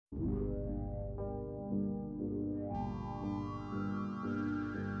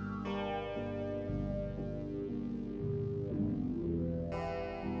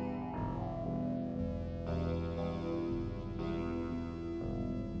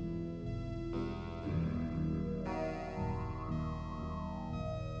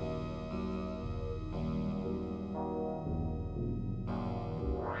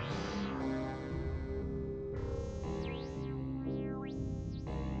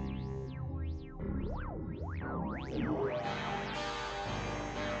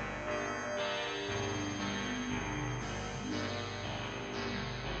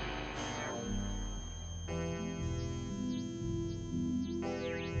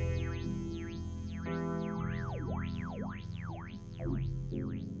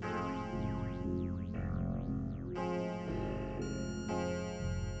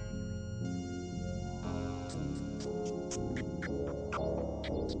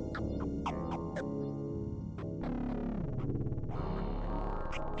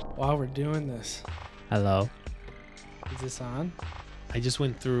While we're doing this, Hello. is this on? I just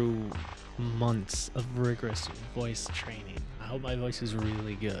went through months of rigorous voice training. I hope my voice is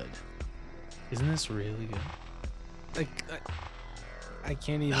really good. Isn't this really good? Like, I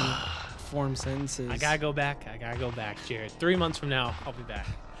can't even form sentences. I gotta go back, Jared. 3 months from now, I'll be back.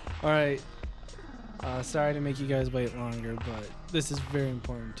 All right. Sorry to make you guys wait longer, but this is very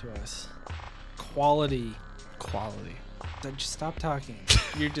important to us. Quality. Just stop talking.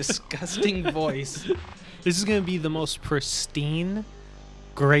 Your disgusting voice. This is gonna be the most pristine,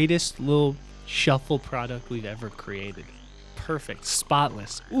 greatest little shuffle product we've ever created. Perfect,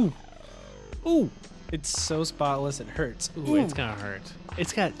 spotless. Ooh. It's so spotless it hurts. Ooh, it's gonna hurt.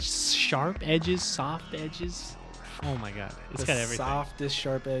 It's got sharp edges, soft edges. Oh my god, it's got everything. Softest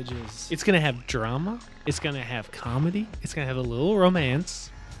sharp edges. It's gonna have drama. It's gonna have comedy. It's gonna have a little romance.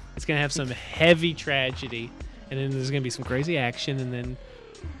 It's gonna have some heavy tragedy, and then there's gonna be some crazy action, and then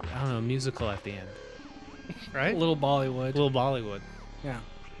I don't know, musical at the end. Right? Little Bollywood. Little Bollywood. Yeah.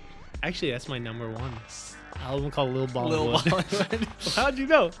 Actually, that's my number one album called Lil Bollywood. Little Bollywood. How'd you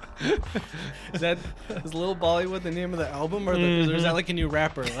know? Is Little Bollywood the name of the album, or is that like a new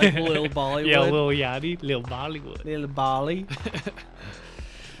rapper, like Lil Bollywood? Yeah, Lil Yachty, Lil Bollywood. Lil Bolly.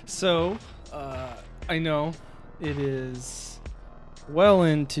 So, I know it is well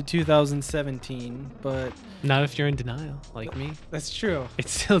into 2017, but Not if you're in denial, like me. that's true.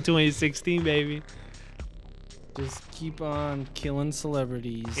 It's still 2016, baby. Just keep on killing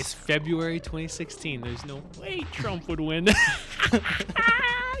celebrities. It's February 2016. There's no way Trump would win.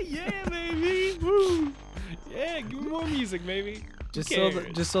 Yeah, baby. Woo. Yeah, give me more music, baby. just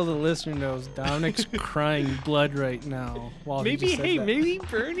so the listener knows, Dominic's crying blood right now. While he just said that. maybe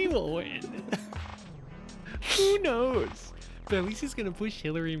Bernie will win. Who knows? But at least he's gonna push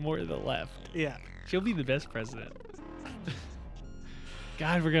Hillary more to the left. Yeah. She'll be the best president.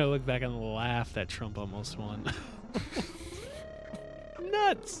 God, we're gonna look back and laugh that Trump almost won.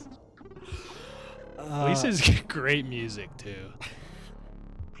 Nuts. Lisa's great music too.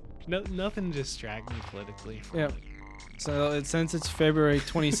 Nothing to distract me politically. Yeah. So since it's February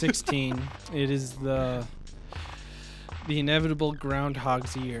 2016, it is the inevitable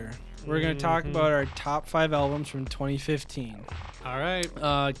Groundhog's Year. We're gonna talk about our top 5 albums from 2015. All right.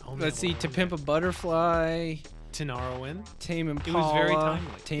 Let's see: To Pimp a Butterfly, Tomorrowland. Tame Impala, It was very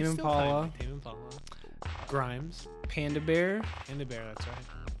timely. Tame It's still Impala, timely. Tame Impala. Grimes. Panda Bear, And the Bear, that's right.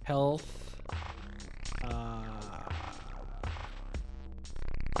 Health.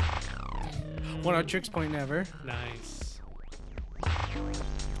 One Out Tricks Point Never. Nice.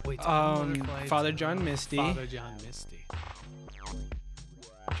 Wait, Father John Misty. Father John Misty.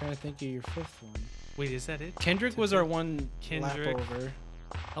 I'm trying to think of your 5th one. Wait, is that it? Kendrick was our one Kendrick. lap over.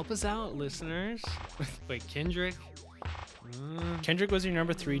 Help us out, listeners. Wait, Kendrick. Kendrick was your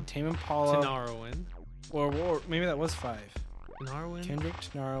number 3. Tame Impala. Tomorrowland. Or maybe that was 5. Tomorrowland. Kendrick,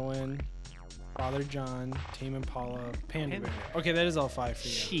 Narwin, Father John, Tame Impala, Panda Bear. Okay, that is all 5 for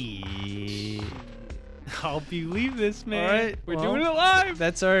you. Shit. I'll believe this, man. All right, We're well, doing it live.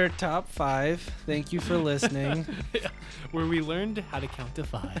 That's our top 5. Thank you for listening. Where we learned how to count to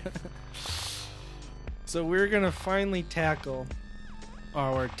 5. So we're going to finally tackle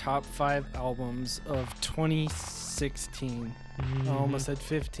our top 5 albums of 2016. I almost said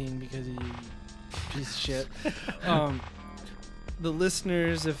 15 because of you piece of shit. The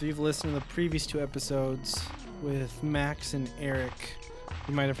listeners, if you've listened to the previous 2 episodes with Max and Eric,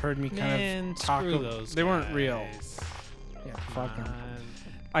 you might have heard me kind of talk. Those they weren't guys. real. Yeah, fuck them.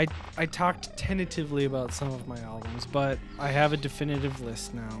 I talked tentatively about some of my albums, but I have a definitive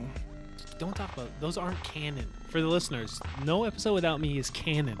list now. Don't talk about those. Aren't canon for the listeners. No episode without me is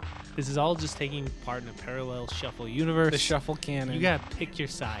canon. This is all just taking part in a parallel shuffle universe. The shuffle canon. You gotta pick your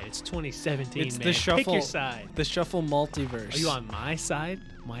side. It's 2017. It's man. the shuffle. Pick your side. The shuffle multiverse. Are you on my side?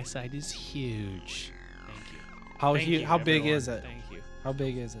 My side is huge. Thank you. How Thank you, how big everyone. is it? Thank you. How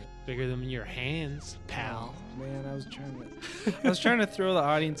big is it? Bigger than your hands, pal. Oh, man, I was trying to throw the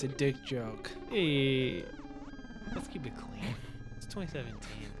audience a dick joke. Hey, let's keep it clean. It's 2017.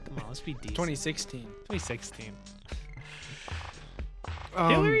 Come on, let's be decent. 2016. 2016. Um,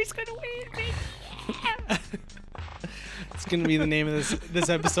 Hillary's gonna win, baby. It's gonna be the name of this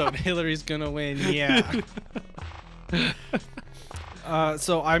episode. Hillary's gonna win. Yeah.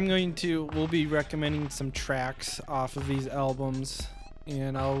 So we'll be recommending some tracks off of these albums,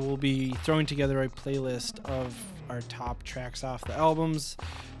 and I will be throwing together a playlist of our top tracks off the albums,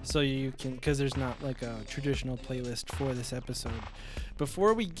 so you can, because there's not like a traditional playlist for this episode.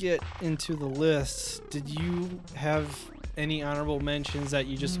 Before we get into the lists, did you have any honorable mentions that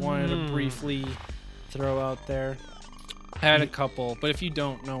you just wanted to briefly throw out there? I had a couple, but if you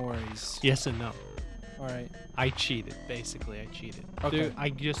don't, no worries. Yes and no. All right. I cheated. Basically, I cheated. Okay. I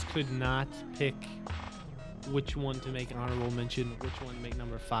just could not pick which one to make an honorable mention, which one to make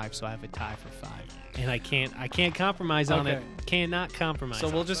number 5, so I have a tie for 5. And I can't compromise on it. Okay. Cannot compromise. So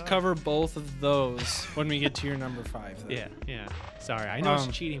we'll on just it. cover both of those when we get to your number 5. Then. Yeah. Sorry, I know it's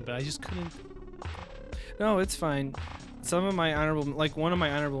cheating, but I just couldn't. No, it's fine. Some of my one of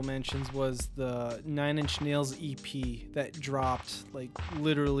my honorable mentions was the 9 Inch Nails EP that dropped like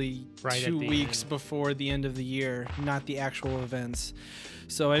literally Right at 2 the weeks end. before the end of the year, not the actual events.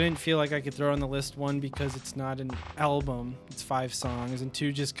 So I didn't feel like I could throw on the list, 1, because it's not an album, it's 5 songs, and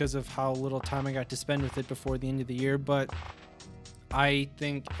 2, just because of how little time I got to spend with it before the end of the year. But I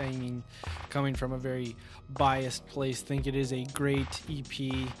mean, coming from a very biased place, think it is a great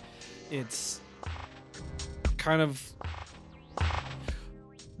EP. It's kind of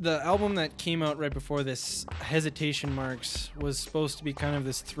the album that came out right before this, Hesitation Marks, was supposed to be kind of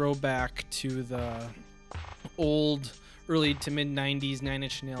this throwback to the old early to mid 90s 9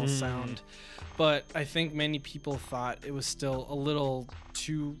 Inch Nails sound, but I think many people thought it was still a little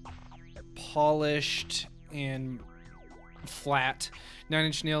too polished and flat. 9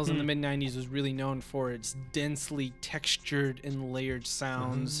 Inch Nails in the mid 90s was really known for its densely textured and layered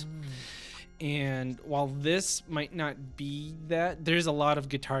sounds. And while this might not be that, there's a lot of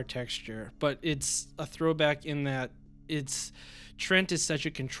guitar texture, but it's a throwback in that Trent is such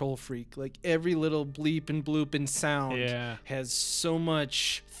a control freak. Like every little bleep and bloop and sound has so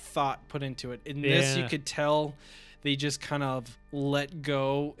much thought put into it. In this, you could tell they just kind of let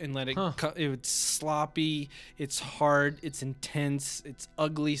go and let it. It's sloppy. It's hard. It's intense. It's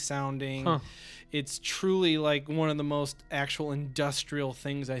ugly sounding. It's truly like one of the most actual industrial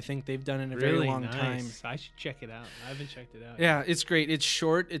things I think they've done in a very long time. I should check it out. I haven't checked it out. Yeah, it's great. It's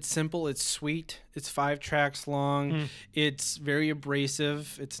short. It's simple. It's sweet. It's 5 tracks long. It's very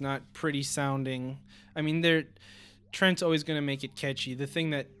abrasive. It's not pretty sounding. I mean, Trent's always going to make it catchy. The thing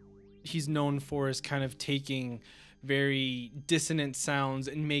that he's known for is kind of taking very dissonant sounds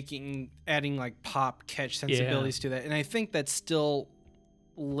and adding like pop catch sensibilities to that. And I think that's still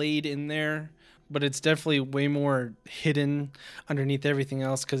laid in there, but it's definitely way more hidden underneath everything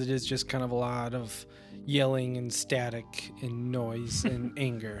else, because it is just kind of a lot of yelling and static and noise and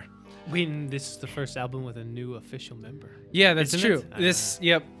anger. Wait, this is the first album with a new official member. Yeah, that's Isn't true.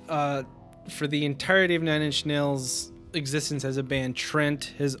 it? For the entirety of 9 Inch Nails' existence as a band,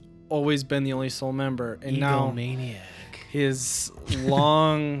 Trent has always been the only sole member, and now Egomaniac. his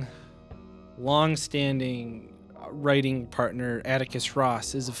long-standing writing partner Atticus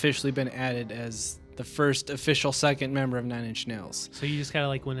Ross has officially been added as the first official second member of 9 Inch Nails. So you just gotta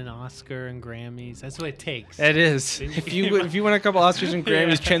like win an Oscar and Grammys. That's what it takes. It is. If you win a couple Oscars and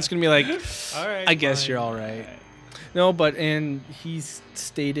Grammys, Trent's gonna be like, All right, I guess fine. you're all right. No, and he's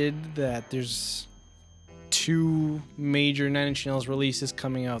stated that there's 2 major 9 Inch Nails releases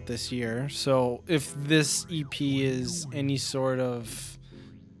coming out this year. So if this EP is any sort of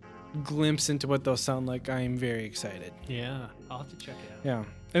glimpse into what those sound like, I am very excited. Yeah, I'll have to check it out. Yeah.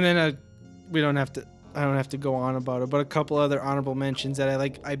 And then I don't have to go on about it, but a couple other honorable mentions that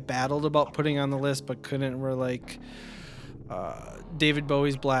I battled about putting on the list but couldn't were like David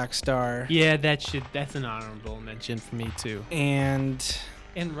Bowie's Black Star. Yeah, that's an honorable mention for me too. And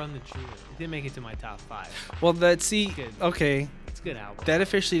Run the Jewel. It didn't make it to my top 5. well, okay. It's a good album. That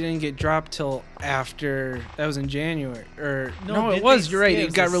officially didn't get dropped till after, that was in January. No, it was. You're right. it It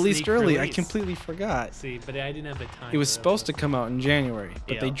was got a released sneak early. I release. completely forgot. See, but I didn't have the time. It was supposed to come out in January,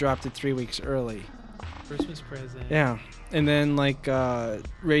 but they Yeah. dropped it 3 weeks early. Christmas present. Yeah. And then like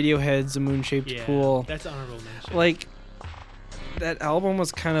Radiohead's A Moon-Shaped Yeah, Pool. that's honorable mention. Like that album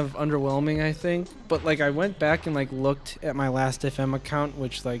was kind of underwhelming, I think, but like I went back and like looked at my Last FM account,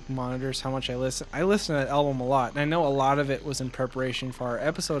 which like monitors how much I listen to that album a lot, and I know a lot of it was in preparation for our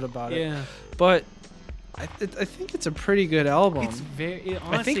episode about it, but I think it's a pretty good album. It's very.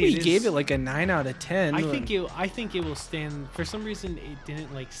 Honestly, I think we gave it like a 9 out of 10. I think it will stand. For some reason, it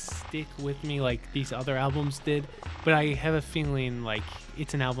didn't like stick with me like these other albums did, but I have a feeling like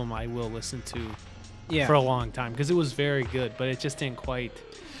it's an album I will listen to for a long time, because it was very good, but it just didn't quite.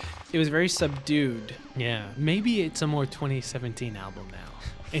 It was very subdued. Yeah, maybe it's a more 2017 album now.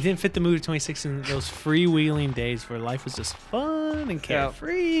 It didn't fit the mood of 2016, those freewheeling days where life was just fun. fun and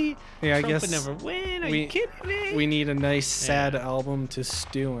carefree. Yeah, I Trump guess would never win. Are we- you kidding me? we need a nice sad Yeah. album to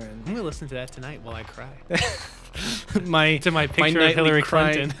stew in. I'm gonna listen to that tonight while I cry. my To my picture of nightly Hillary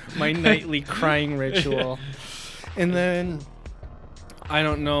crying, Clinton. my nightly crying ritual. And then I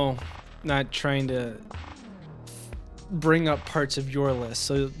don't know, not trying to bring up parts of your list,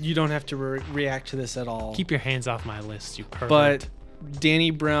 so you don't have to react to this at all. Keep your hands off my list, you pervert. But Danny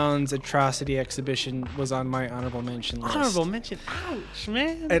Brown's Atrocity Exhibition was on my honorable mention list. honorable mention. Ouch,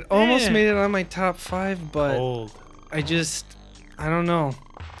 man. It almost Man. made it on my top 5, but Old. I don't know.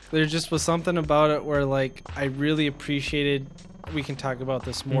 There just was something about it where, like, I really appreciated. We can talk about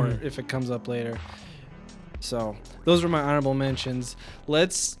this more if it comes up later. So, those were my honorable mentions.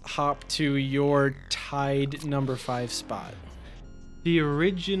 Let's hop to your tied number 5 spot. The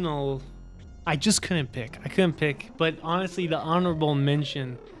original, I just couldn't pick. I couldn't pick, but honestly, the honorable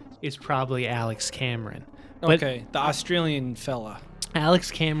mention is probably Alex Cameron. But Okay, the Australian fella.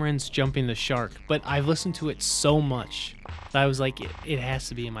 Alex Cameron's Jumping the Shark, but I've listened to it so much that I was like, it has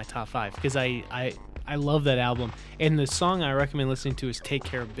to be in my top 5 because I love that album. And the song I recommend listening to is Take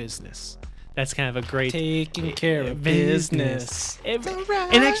Care of Business. That's kind of a great Taking care of business.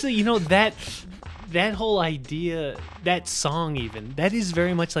 And actually, you know, that whole idea, that song even, that is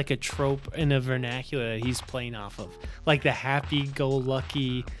very much like a trope in a vernacular that he's playing off of. Like the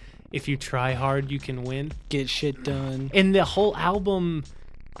happy-go-lucky, if you try hard, you can win. Get shit done. And the whole album,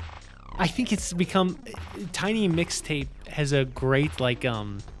 I think it's become, Tiny Mixtape has a great, like,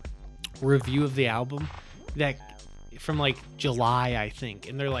 review of the album that from like July, I think,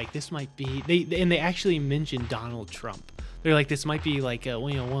 and they're like, this might be they actually mentioned Donald Trump. They're like, this might be like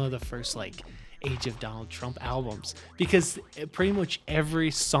one of the first like Age of Donald Trump albums, because pretty much every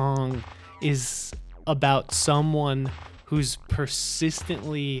song is about someone who's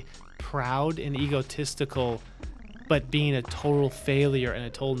persistently proud and egotistical, but being a total failure and a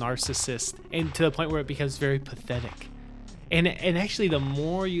total narcissist, and to the point where it becomes very pathetic. And actually, the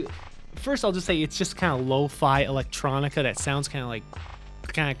more you, first I'll just say it's just kind of lo-fi electronica that sounds kind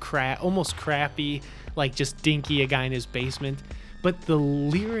of almost crappy, like just dinky, a guy in his basement. But the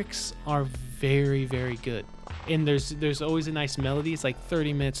lyrics are very, very good, and there's always a nice melody. It's like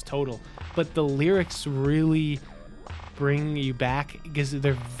 30 minutes total, but the lyrics really bring you back because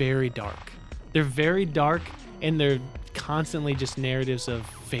they're very dark. They're very dark, and they're constantly just narratives of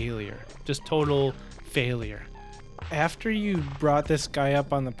failure, just total failure. After you brought this guy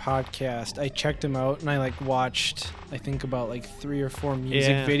up on the podcast, I checked him out and I like watched, I think about like 3 or 4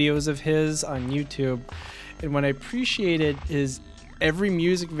 music videos of his on YouTube. And what I appreciated is every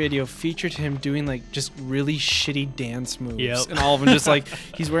music video featured him doing like just really shitty dance moves. Yep. And all of them just like,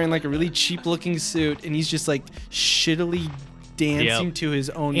 he's wearing like a really cheap looking suit and he's just like shittily dancing to his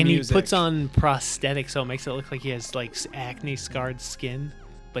own and music. He puts on prosthetics, so it makes it look like he has like acne scarred skin,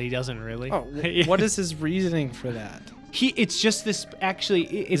 but he doesn't really. Oh, what is his reasoning for that? It's just this, actually,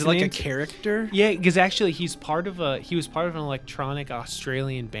 it's Is it like a character? Yeah, because actually he was part of an electronic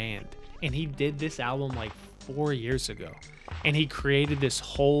Australian band, and he did this album like 4 years ago, and he created this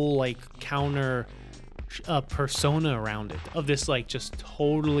whole like counter persona around it of this like just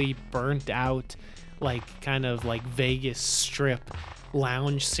totally burnt out, like kind of like Vegas Strip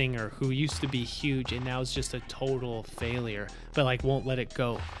lounge singer who used to be huge and now is just a total failure, but like won't let it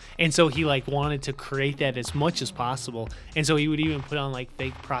go. And so he like wanted to create that as much as possible, and so he would even put on like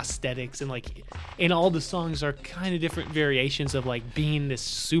fake prosthetics, and all the songs are kind of different variations of like being this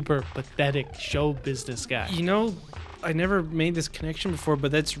super pathetic show business guy. You know, I never made this connection before,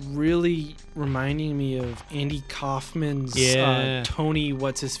 but that's really reminding me of Andy Kaufman's Tony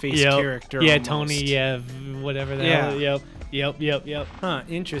what's-his-face character. Yeah, almost. Tony, whatever the hell. Yep. Huh,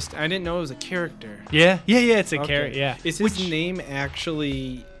 interesting. I didn't know it was a character. Yeah, it's a Okay. character, yeah. Is his name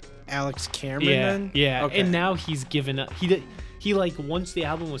actually Alex Cameron then? Yeah. Okay. And now he's given up. He like, once the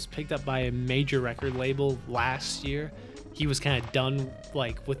album was picked up by a major record label last year, he was kind of done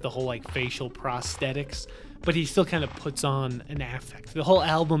like with the whole like facial prosthetics, but he still kind of puts on an affect. The whole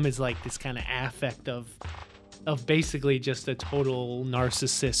album is like this kind of affect of basically just a total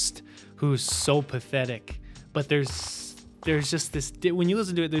narcissist who's so pathetic. But there's just this, when you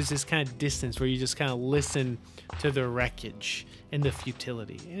listen to it, there's this kind of distance where you just kind of listen to the wreckage and the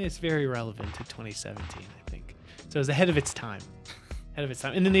futility, and it's very relevant to 2017, I think. So it's ahead of its time.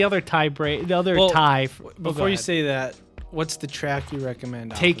 And then the other tie. Before you say that, what's the track you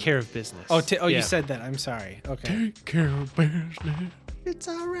recommend? Take Care of Business. You said that. I'm sorry. Okay. Take care of business. It's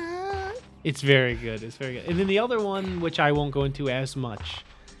alright. It's very good. And then the other one, which I won't go into as much,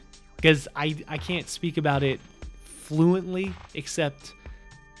 because I can't speak about it fluently, except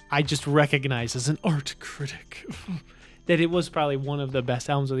I just recognize as an art critic that it was probably one of the best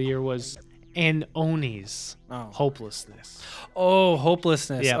albums of the year was Anoni's Oh. Hopelessness. Oh,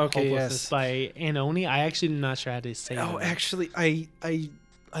 Hopelessness. Yeah, Okay, Hopelessness yes. by Anoni. I actually am not sure how to say Oh, it. actually, I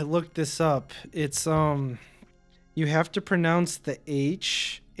looked this up. It's you have to pronounce the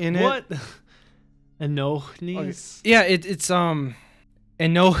H in it. What? Anoni's? Yeah, it's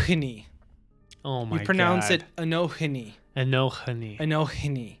Anohini. Oh my god. You pronounce it Anohini. Anohini.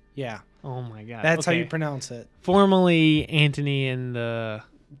 Anohini. Yeah. Oh my god. That's how you Okay. pronounce it. Formerly Anthony and the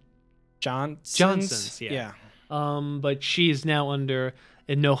Johnsons. yeah. But she is now under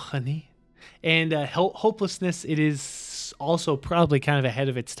Anohini. And Hopelessness, it is also probably kind of ahead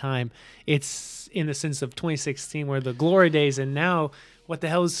of its time. It's in the sense of 2016 where the glory days, and now what the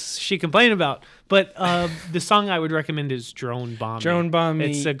hell is she complaining about? But the song I would recommend is Drone Bomb Me. Drone Bomb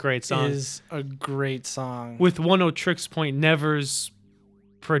Me It's a great song. is a great song. With 10 Tricks Point Never's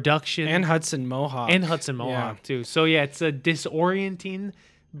production. And Hudson Mohawk. And Hudson Mohawk too. So yeah, it's a disorienting,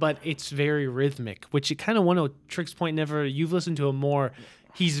 but it's very rhythmic, which it kind of 10 Tricks Point Never, you've listened to him more.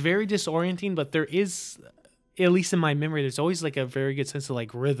 He's very disorienting, but there is, at least in my memory, there's always like a very good sense of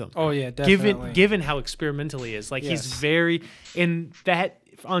like rhythm. Oh yeah, definitely. Given how experimental he is, like he's Yes. very, and that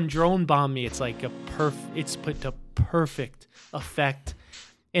on Drone Bomb Me, it's like it's put to perfect effect,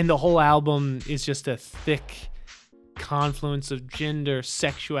 and the whole album is just a thick confluence of gender,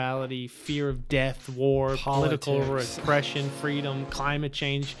 sexuality, fear of death, war, political Politics. repression, freedom, climate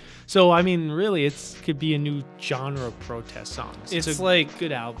change. So I mean, really, could be a new genre of protest songs. It's a like-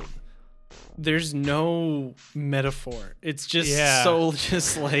 good album. There's no metaphor. It's just Yeah. so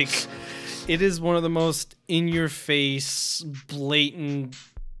just like it is one of the most in your face, blatant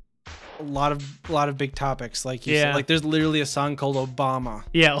a lot of big topics like you Yeah. said. Like there's literally a song called Obama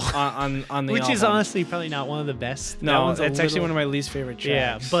Yeah. on the Which is album. honestly probably not one of the best. That No, one's a it's actually little- one of my least favorite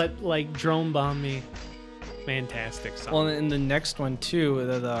Yeah, tracks. but like Drone Bomb Me, fantastic song. well, and the next one too,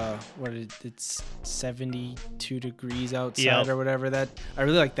 it's 72 degrees outside Yep. or whatever. That I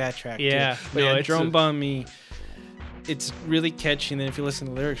really like that track. Yeah, too. But no, yeah, it's Drone a- Bomb Me. It's really catchy, and then if you listen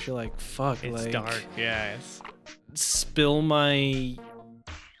to the lyrics, you're like, "Fuck!" It's like, dark. Yeah. It's, spill my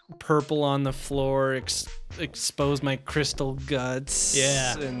purple on the floor, expose my crystal guts.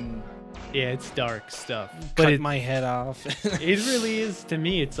 Yeah. and yeah, it's dark stuff. cut But my head off. it really is, to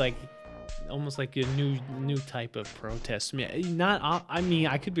me, it's like almost like a new type of protest. I mean,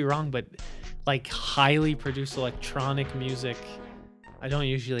 I could be wrong, but like highly produced electronic music, I don't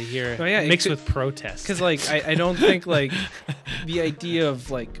usually hear Oh, yeah, it mixed could- with protest. Because like I don't think like the idea of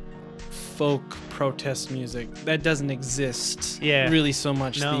like folk protest music that doesn't exist Yeah. really so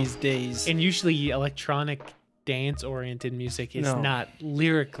much No. these days. And usually electronic dance oriented music is No. not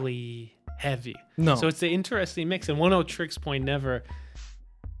lyrically heavy. No. So it's an interesting mix. And 10 Tricks Point Never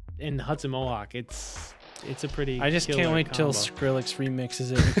and Hudson Mohawk, it's a pretty I just can't killer wait till combo. Skrillex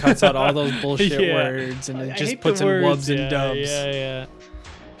remixes it and cuts out all those bullshit Yeah. words and I it just hate puts the in words, wubs and yeah, dubs. Yeah.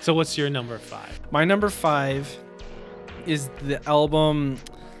 So what's your number 5? My number 5 is the album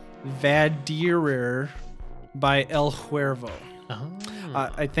Vaderer by El Cuervo. Oh.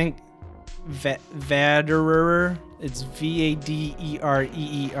 I think Vaderer, it's Vaderer.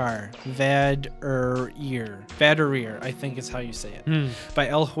 Vaderer, I think is how you say it. By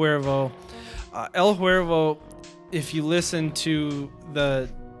El Cuervo. El Cuervo, if you listen to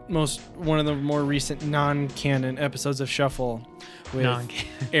one of the more recent non-canon episodes of Shuffle with Non-canon.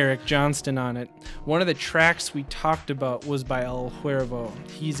 Eric Johnston on it, one of the tracks we talked about was by El Cuervo.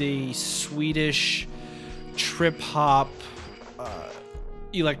 He's a Swedish trip hop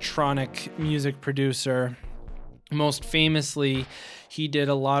electronic music producer. Most famously, he did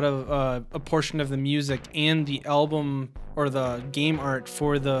a lot of a portion of the music and the album or the game art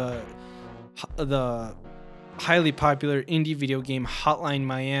for the highly popular indie video game Hotline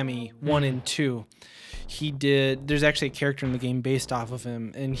Miami 1 and 2. There's actually a character in the game based off of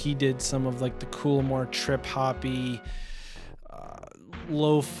him, and he did some of like the cool, more trip hoppy,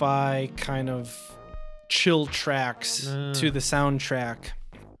 lo-fi kind of chill tracks to the soundtrack.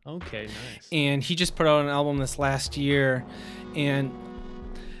 Okay, nice. And he just put out an album this last year, and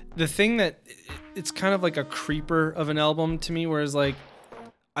the thing that it's kind of like a creeper of an album to me, whereas like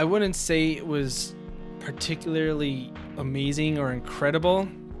I wouldn't say it was particularly amazing or incredible.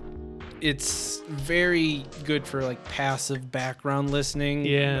 It's very good for like passive background listening.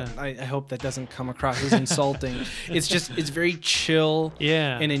 Yeah. I hope that doesn't come across as insulting. It's very chill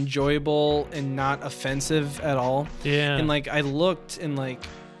Yeah. and enjoyable and not offensive at all. Yeah. And like I looked and like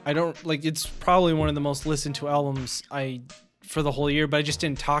I don't like it's probably one of the most listened to albums I for the whole year, but I just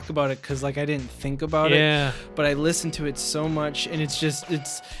didn't talk about it because like I didn't think about it. But I listened to it so much, and it's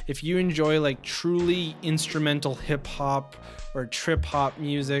if you enjoy like truly instrumental hip hop or trip hop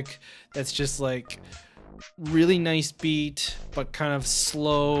music, that's just like really nice beat, but kind of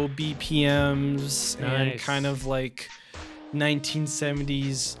slow BPMs and kind of like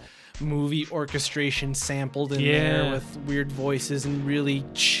 1970s movie orchestration sampled in there with weird voices and really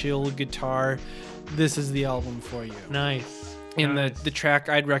chill guitar. This is the album for you. Nice. And the track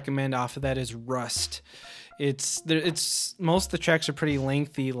I'd recommend off of that is Rust. It's most of the tracks are pretty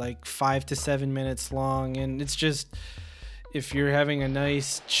lengthy, like 5 to 7 minutes long, and it's just, if you're having a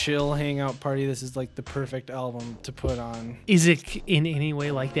nice chill hangout party, this is like the perfect album to put on. Is it in any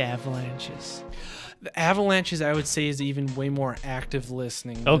way like the Avalanches? The Avalanches, I would say, is even way more active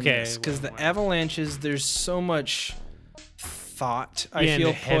listening. Okay. Because the Avalanches, there's so much thought I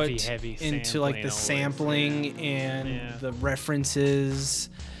feel put into like the sampling and the references,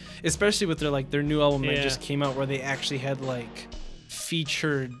 especially with their new album that just came out, where they actually had like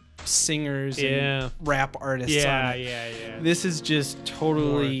featured singers and rap artists on it. This is just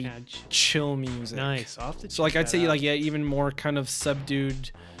totally chill music. Nice. So like I'd say like even more kind of subdued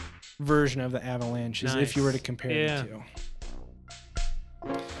version of the Avalanches if you were to compare the two.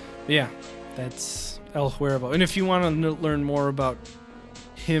 Yeah, that's El Huervo. And if you want to learn more about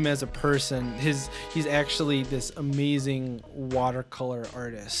him as a person, he's actually this amazing watercolor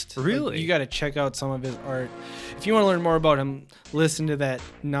artist. Really? Like, you got to check out some of his art. If you want to learn more about him, listen to that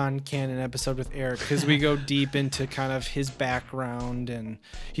non-canon episode with Eric, because we go deep into kind of his background, and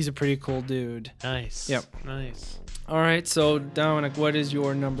he's a pretty cool dude. Nice. Yep. Nice. All right, so Dominic, what is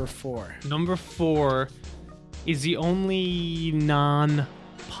your number 4? Number 4 is the only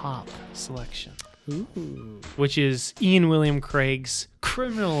non-pop selection. Ooh. Which is Ian William Craig's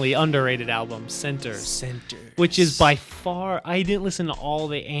criminally underrated album, Centers. Which is by far, I didn't listen to all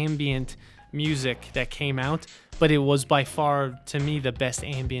the ambient music that came out, but it was by far, to me, the best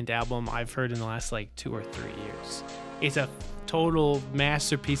ambient album I've heard in the last like 2 or 3 years. It's a total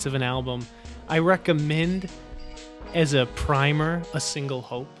masterpiece of an album. I recommend, as a primer, A Single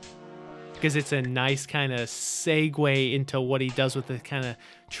Hope, because it's a nice kind of segue into what he does with the kind of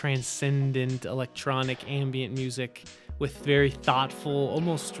transcendent electronic ambient music with very thoughtful,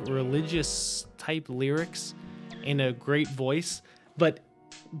 almost religious type lyrics and a great voice. But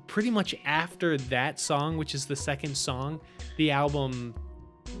pretty much after that song, which is the second song, the album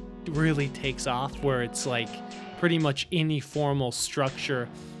really takes off, where it's like pretty much any formal structure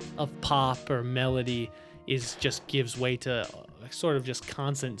of pop or melody just gives way to sort of just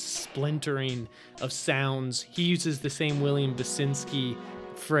constant splintering of sounds. He uses the same William Basinski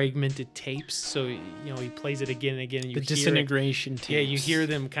fragmented tapes, so he plays it again and again. And the disintegration tapes. Yeah, you hear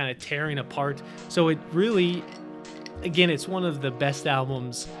them kind of tearing apart. So it really, again, it's one of the best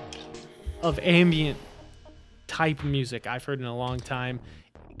albums of ambient type music I've heard in a long time.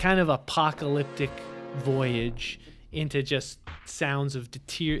 Kind of apocalyptic voyage into just sounds of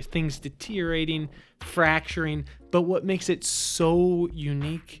things deteriorating, fracturing. But what makes it so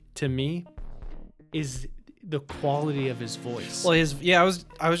unique to me is the quality of his voice. Well,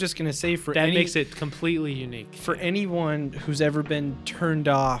 I was just gonna say, makes it completely unique. For anyone who's ever been turned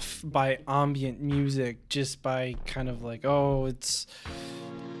off by ambient music, just by kind of like, oh, it's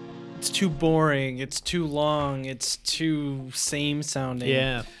too boring, it's too long, it's too same sounding.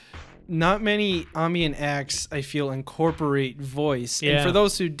 Yeah. Not many ambient acts, I feel, incorporate voice. Yeah. And for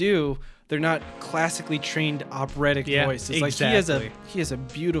those who do, they're not classically trained operatic voices. Exactly. Like he has a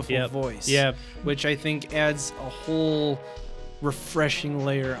beautiful voice. Yeah. Which I think adds a whole refreshing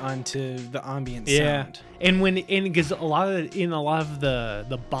layer onto the ambient sound. And because a lot of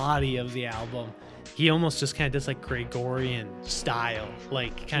the body of the album, he almost just kind of does like Gregorian style,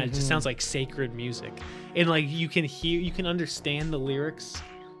 like kind of just sounds like sacred music. And like you can understand the lyrics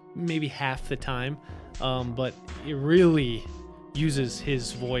maybe half the time, but it really uses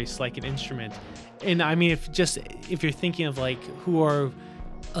his voice like an instrument. And I mean, if you're thinking of like who are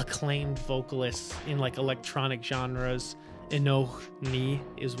acclaimed vocalists in like electronic genres, Enoch Nee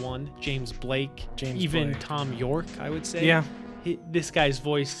is one, James Blake, Tom York, I would say. Yeah. This guy's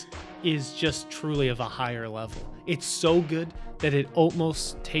voice is just truly of a higher level. It's so good that it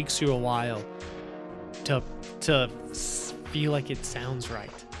almost takes you a while to feel like it sounds right.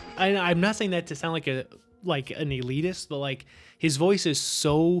 I'm not saying that to sound like an elitist, but like his voice is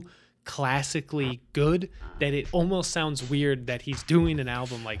so classically good that it almost sounds weird that he's doing an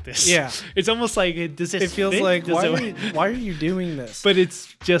album like this. Yeah. It's almost like, it feels like, why are you doing this? But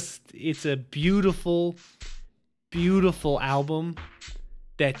it's a beautiful, beautiful album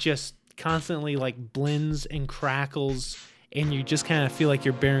that just constantly like blends and crackles and you just kind of feel like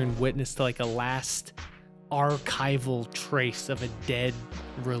you're bearing witness to like a last archival trace of a dead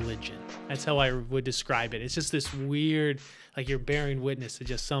religion. That's how I would describe it. It's just this weird, like you're bearing witness to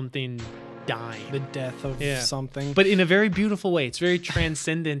just something dying. The death of something. But in a very beautiful way. It's very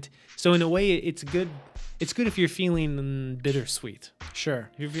transcendent. So in a way, it's good. It's good if you're feeling bittersweet.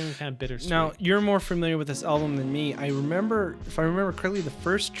 Sure. If you're feeling kind of bittersweet. Now, you're more familiar with this album than me. If I remember correctly, the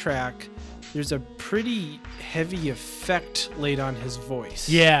first track, there's a pretty heavy effect laid on his voice.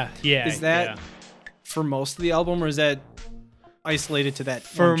 Yeah. Is that for most of the album, or is that isolated to that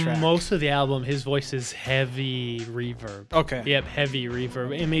for one track? most of the album, his voice is heavy reverb. Okay. Yep, heavy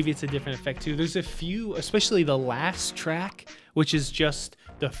reverb. And maybe it's a different effect too. There's a few, especially the last track, which is just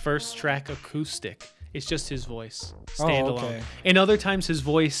the first track acoustic. It's just his voice, standalone. Okay. And other times his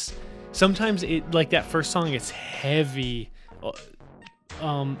voice, sometimes it, like that first song, it's heavy.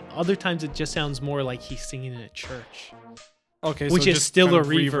 Other times it just sounds more like he's singing in a church. Okay, Which so is just still kind a of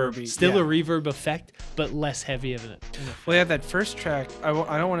reverb, reverby. still Yeah. a reverb effect, but less heavy of an effect. Well, yeah, that first track, I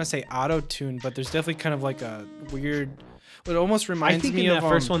don't want to say auto-tune, but there's definitely kind of like a weird, it almost I reminds think me in of that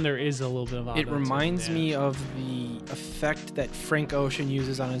first one there is a little bit of it auto-tune, reminds yeah. me of the effect that Frank Ocean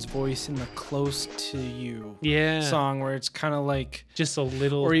uses on his voice in the Close to You Yeah, song, where it's kind of like, just a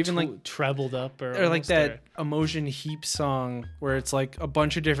little, or even like trebled up, or like almost that Emotion Heap song where it's like a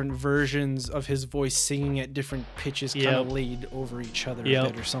bunch of different versions of his voice singing at different pitches kind of Yep. laid over each other a Yep.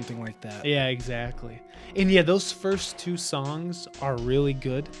 bit or something like that. Yeah, exactly. And yeah, those first two songs are really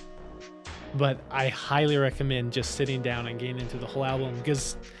good, but I highly recommend just sitting down and getting into the whole album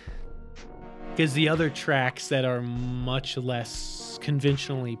because the other tracks that are much less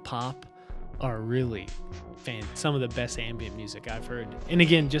conventionally pop are really some of the best ambient music I've heard. And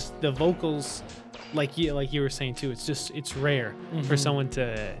again, just the vocals, like you were saying too, it's rare for someone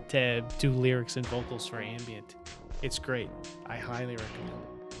to do lyrics and vocals for ambient. It's great. I highly recommend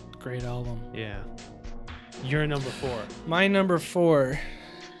it. Great album. Yeah. You're number 4. My number 4,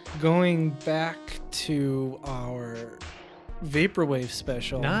 going back to our Vaporwave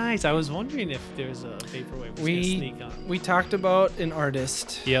special. Nice. I was wondering if there's a Vaporwave was gonna sneak on. We talked about an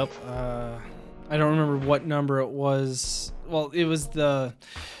artist. Yep. I don't remember what number it was. Well, it's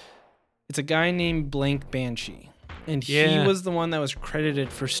a guy named Blank Banshee. And he Yeah. was the one that was credited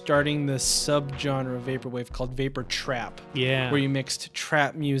for starting the subgenre of Vaporwave called Vapor Trap. Yeah. Where you mixed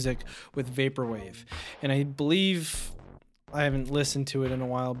trap music with Vaporwave. And I believe, I haven't listened to it in a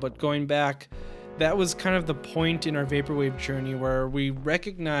while, but going back, that was kind of the point in our Vaporwave journey where we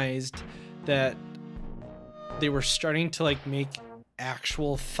recognized that they were starting to like make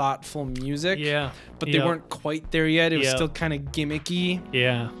actual thoughtful music. Yeah. But they weren't quite there yet. It was Yep. still kind of gimmicky.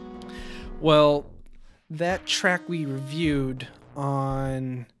 Yeah. Well, that track we reviewed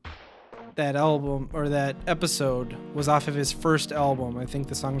on that album or that episode was off of his first album. I think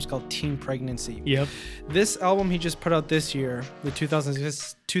the song was called Teen Pregnancy. Yep. This album he just put out this year, the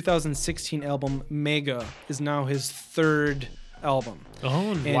 2016 album Mega, is now his third album.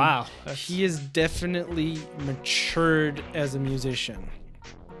 Oh, And wow. he is definitely matured as a musician.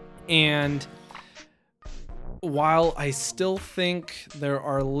 And while I still think there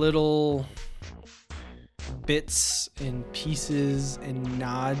are little bits and pieces and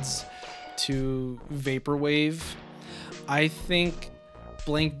nods to Vaporwave, I think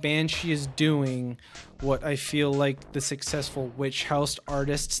Blank Banshee is doing what I feel like the successful Witch House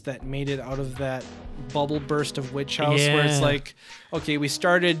artists that made it out of that bubble burst of Witch House, where it's Yeah. like, okay, we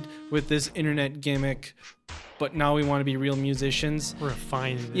started with this internet gimmick, but now we want to be real musicians.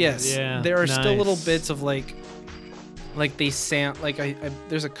 Refined. Yes, Yeah. there are still little Nice. bits of like they I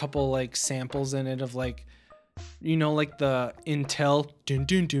there's a couple like samples in it of like, you know, like the Intel dun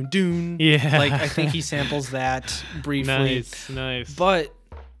dun dun dun. Yeah. Like I think he samples that briefly. Nice. But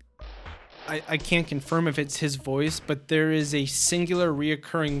I can't confirm if it's his voice, but there is a singular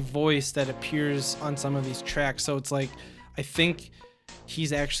reoccurring voice that appears on some of these tracks. So it's like, I think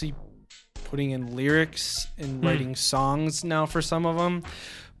he's actually putting in lyrics and writing songs now for some of them.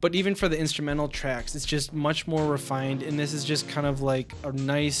 But even for the instrumental tracks, it's just much more refined. And this is just kind of like a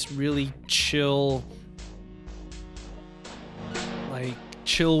nice, really chill, like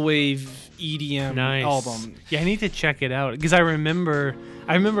chill wave EDM Nice. album. Yeah, I need to check it out because I remember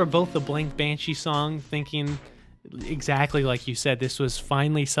both the Blank Banshee song, thinking exactly like you said. This was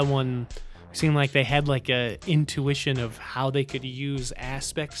finally someone who seemed like they had like a intuition of how they could use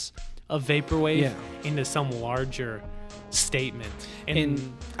aspects of Vaporwave Yeah. into some larger statement. And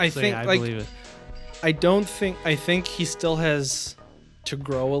I so, think yeah, I like believe it. I think he still has to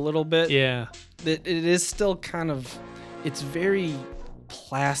grow a little bit. Yeah. That it is still kind of, it's very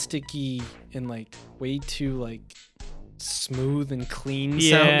plasticky and like way too like smooth and clean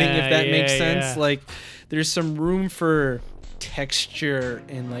sounding, if that makes sense. Yeah. Like there's some room for texture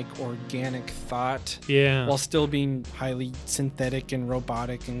and like organic thought Yeah. while still being highly synthetic and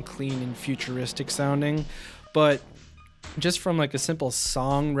robotic and clean and futuristic sounding. But just from like a simple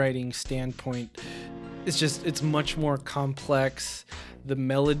songwriting standpoint, it's much more complex. The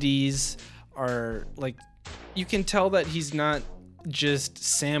melodies are like, you can tell that he's not just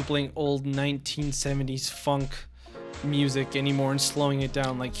sampling old 1970s funk music anymore and slowing it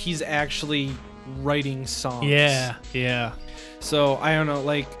down. Like he's actually writing songs. Yeah. So I don't know,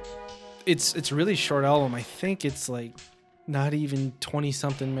 like it's really short album. I think it's like not even 20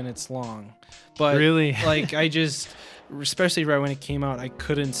 something minutes long. But Really? like I just, especially right when it came out, I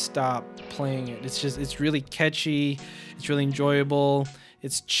couldn't stop playing it. It's really catchy, it's really enjoyable,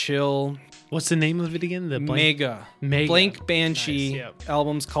 it's chill. What's the name of it again? The Mega. Blank Banshee. Nice, yep.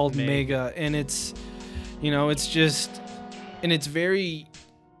 Album's called Mega. Mega, and it's, you know, it's just, and it's very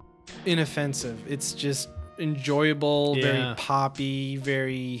inoffensive. It's just enjoyable, very Yeah. poppy,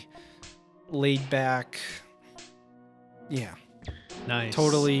 very laid back. Yeah, Nice.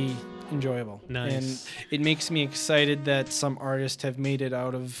 totally enjoyable. Nice. And it makes me excited that some artists have made it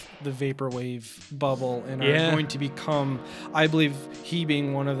out of the vaporwave bubble and are Yeah. going to become, I believe he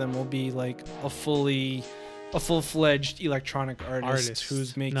being one of them, will be like a full-fledged electronic artist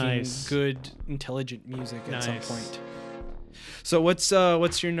who's making Nice. good, intelligent music at some Nice. point. So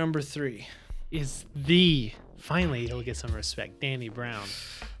what's your number 3? Is finally he'll get some respect. Danny Brown,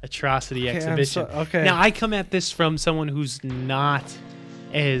 Atrocity Okay, Exhibition. okay. Now I come at this from someone who's not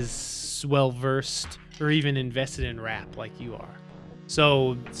as well versed or even invested in rap like you are.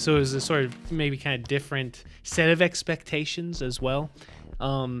 So it's a sort of maybe kind of different set of expectations as well.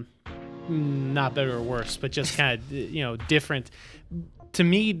 Not better or worse, but just kind of different. To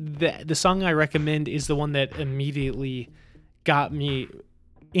me, the song I recommend is the one that immediately got me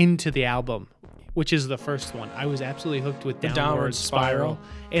into the album, which is the first one. I was absolutely hooked with Downward Spiral,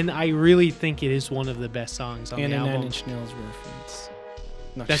 and I really think it is one of the best songs on And the a album. 9 Inch Nails reference.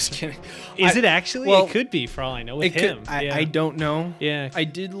 No, That's- just kidding. Is I- it actually? well, It could be, for all I know, with It him. could, I don't know. Yeah. I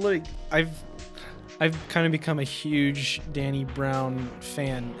did like I've kind of become a huge Danny Brown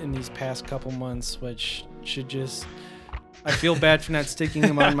fan in these past couple months, which should just, I feel bad for not sticking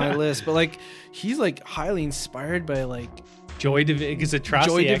him on my list, but like he's like highly inspired by like Joy Division, because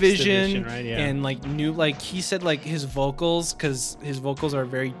Atrocity Joy Division, Exhibition, right? Yeah. and like new, like he said, like his vocals, because his vocals are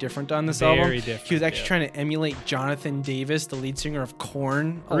very different on this Very album. different, He was actually yeah. trying to emulate Jonathan Davis, the lead singer of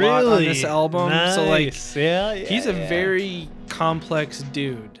Korn, a lot on this album. Nice. So like yeah, he's a very complex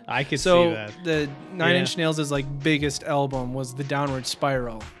dude. I could see So that. the Nine Yeah. Inch Nails' like biggest album was the Downward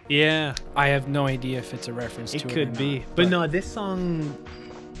Spiral. Yeah, I have no idea if it's a reference it to it. could or be. not, But no, this song,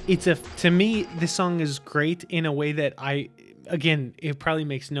 to me, this song is great in a way that again, it probably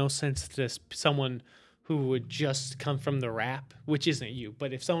makes no sense to someone who would just come from the rap, which isn't you,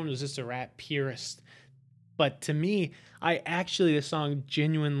 but if someone was just a rap purist. But to me, this song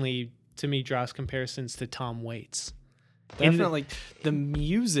genuinely, to me, draws comparisons to Tom Waits. definitely the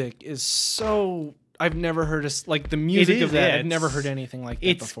music is so. I've never heard like the music is, of that. yeah, I've never it's- heard anything like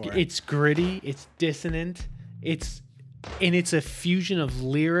that before. It's gritty, it's dissonant, it's a fusion of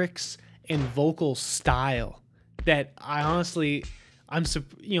lyrics and vocal style that I honestly,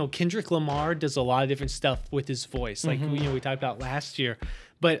 Kendrick Lamar does a lot of different stuff with his voice, like we talked about last year.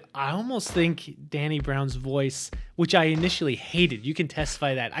 But I almost think Danny Brown's voice, which I initially hated, you can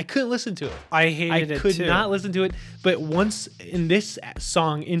testify that I couldn't listen to it. I hated I it could too. not listen to it. But once in this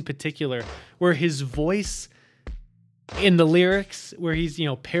song in particular, where his voice in the lyrics, where he's,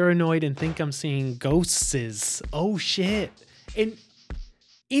 paranoid and think I'm seeing ghosts. Oh shit. And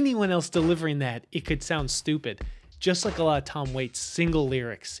anyone else delivering that, it could sound stupid. Just like a lot of Tom Waits single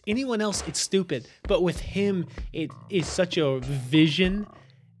lyrics. Anyone else, it's stupid. But with him, it is such a vision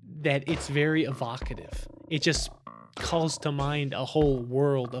that it's very evocative. It just calls to mind a whole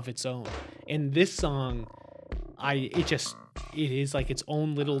world of its own. And this song, it is like its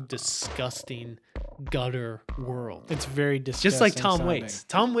own little disgusting gutter world. It's very disgusting. Just like Tom sounding. Waits.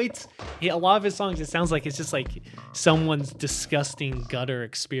 Tom Waits, a lot of his songs, it sounds like it's just like someone's disgusting gutter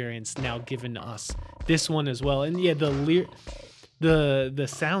experience now given to us. This one as well. And yeah, the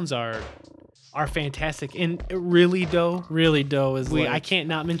sounds are fantastic. And really though, is I can't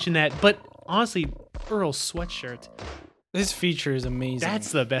not mention that. But honestly, Earl's Sweatshirt, his feature is amazing.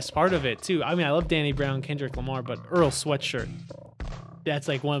 that's the best part of it too. I mean, I love Danny Brown, Kendrick Lamar, but Earl's Sweatshirt, that's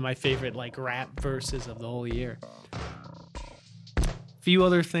like one of my favorite like rap verses of the whole year. Few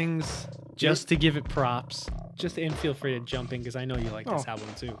other things just to give it props. And feel free to jump in because I know you like this album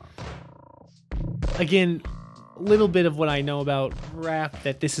too. Again, little bit of what I know about rap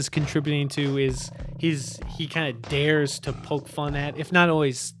that this is contributing to is he kind of dares to poke fun at, if not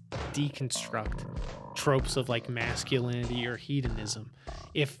always deconstruct, tropes of like masculinity or hedonism.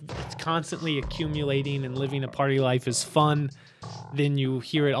 If it's constantly accumulating and living a party life is fun, then you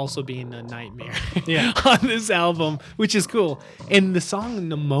hear it also being a nightmare on this album, which is cool. And the song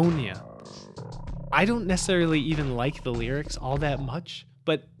Pneumonia, I don't necessarily even like the lyrics all that much,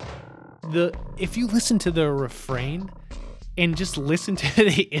 but if you listen to the refrain and just listen to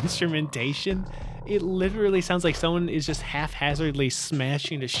the instrumentation, it literally sounds like someone is just haphazardly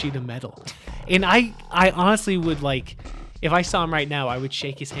smashing a sheet of metal. And I honestly would like, if I saw him right now, I would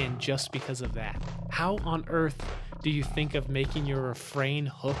shake his hand just because of that. How on earth do you think of making your refrain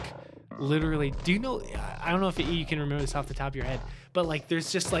hook literally? Do you know, I don't know if you can remember this off the top of your head, but like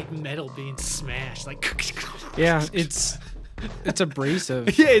there's just like metal being smashed, like yeah, it's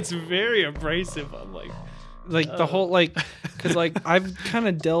abrasive. Yeah, it's very abrasive. I'm like the whole like, because like I've kind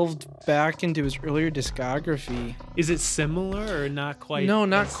of delved back into his earlier discography. Is it similar or not quite? No,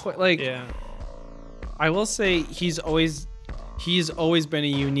 not quite. Like, yeah, I will say he's always been a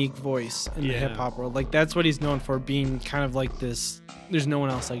unique voice in the hip hop world. Like that's what he's known for, being kind of like this. There's no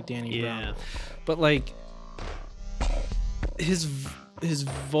one else like Danny Brown. But like his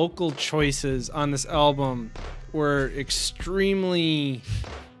vocal choices on this album were extremely.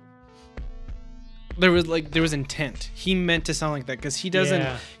 There was intent. He meant to sound like that because he doesn't.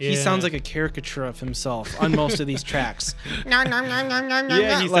 He sounds like a caricature of himself on most of these tracks. Yeah,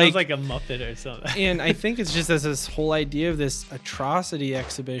 he sounds like a Muppet or something. And I think it's just as this whole idea of this atrocity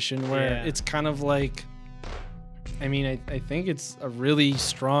exhibition where it's kind of like. I mean, I think it's a really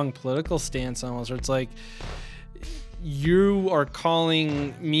strong political stance almost, where it's like, you are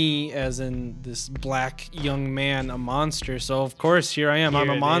calling me, as in this black young man, a monster. So of course here I am.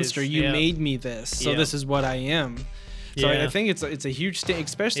 I'm a monster. You made me this. So this is what I am. So I think it's a huge thing,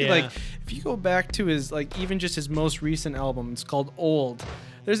 especially like if you go back to his like even just his most recent album. It's called Old.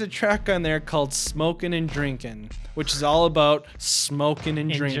 There's a track on there called Smoking and Drinking, which is all about smoking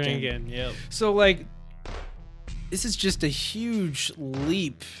and drinking. Yep. So like, this is just a huge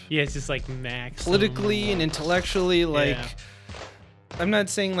leap. Yeah, it's just like max politically and intellectually. Like, I'm not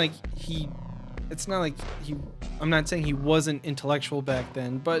saying like I'm not saying he wasn't intellectual back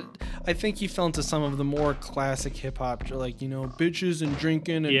then, but I think he fell into some of the more classic hip hop, like, you know, bitches and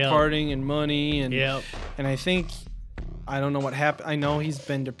drinking and partying and money and and I think. I don't know what happened. I know he's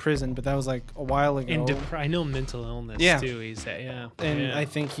been to prison, but that was like a while ago. And I know mental illness too. He's and I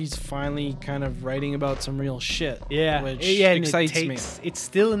think he's finally kind of writing about some real shit. Yeah, which and excites me. It's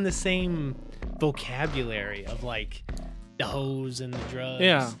still in the same vocabulary of like the hoes and the drugs.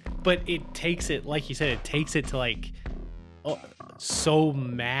 Yeah, but it takes it, like you said, it takes it to like so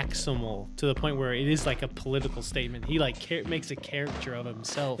maximal to the point where it is like a political statement. He like makes a character of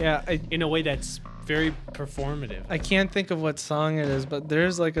himself. Yeah, in a way that's very performative. I can't think of what song it is, but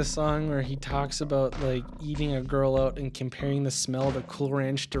there's like a song where he talks about like eating a girl out and comparing the smell to Cool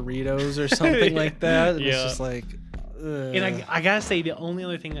Ranch Doritos or something like that. And it's just like, ugh. And I gotta say, the only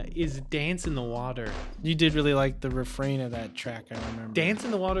other thing is Dance in the Water. You did really like the refrain of that track, I remember. Dance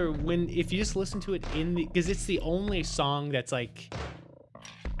in the Water, if you just listen to it because it's the only song that's like,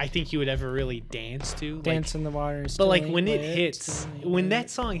 I think you would ever really dance to. Dance in the Water. But like when it hits, when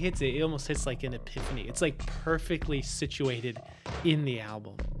that song hits it almost hits like an epiphany. It's like perfectly situated in the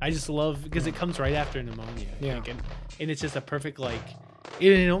album. I just love, because it comes right after Pneumonia. I think, and it's just a perfect like,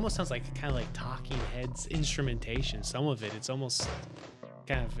 it almost sounds like kind of like Talking Heads instrumentation. Some of it, it's almost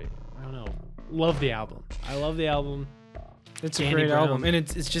kind of, I don't know. Love the album. I love the album. It's a great album, and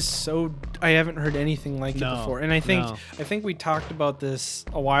it's just so, I haven't heard anything like it before. And I think we talked about this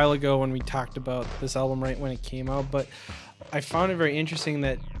a while ago when we talked about this album right when it came out, but I found it very interesting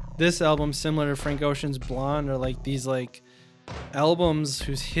that this album, similar to Frank Ocean's Blonde, are like these like albums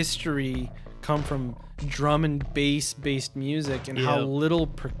whose history come from drum and bass based music, and how little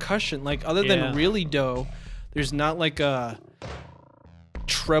percussion, like other than Really Dough, there's not like a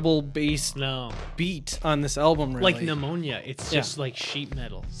treble bass beat on this album, really. Like Pneumonia, it's just like sheet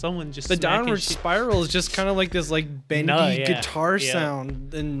metal. Someone just the Downward Spiral is just kind of like this like bendy guitar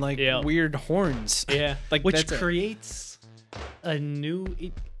sound and like weird horns. Like which creates a new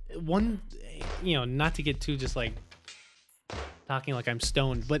one, you know, not to get too just like talking like I'm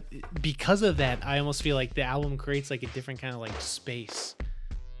stoned, but because of that, I almost feel like the album creates like a different kind of like space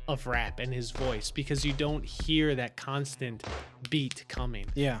of rap and his voice, because you don't hear that constant beat coming.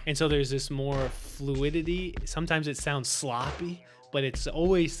 And so there's this more fluidity. Sometimes it sounds sloppy, but it's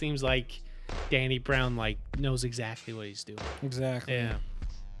always seems like Danny Brown like knows exactly what he's doing. Exactly.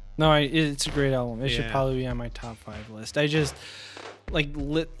 No, it's a great album. It should Yeah. probably be on my top 5 list. I just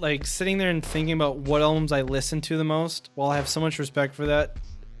like sitting there and thinking about what albums I listen to the most. While I have so much respect for that,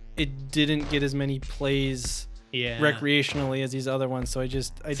 it didn't get as many plays Yeah. recreationally as these other ones. So I See,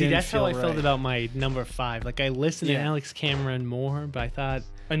 didn't that's feel how I felt right. about my number 5. Like I listened to Yeah. Alex Cameron more, but I thought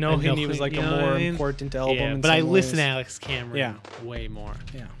I know I know he was like you a know what more I mean? important album. yeah, in but I some listen to ways. Alex Cameron Yeah. way more.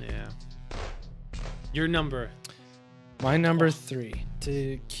 Yeah. Yeah. Your number. My number 3,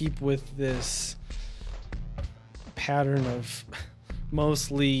 to keep with this pattern of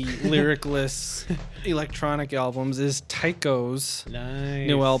mostly lyricless electronic albums, is Tycho's Nice.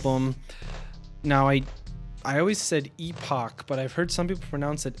 new album. Now, I always said Epoch, but I've heard some people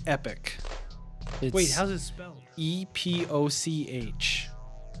pronounce it Epic. It's Wait, how's it spelled? Epoch.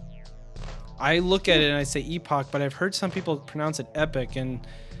 I look at it and I say Epoch, but I've heard some people pronounce it Epic, and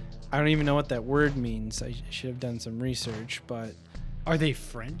I don't even know what that word means. I should have done some research, but Are they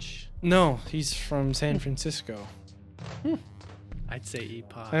French? no, he's from San Francisco. I'd say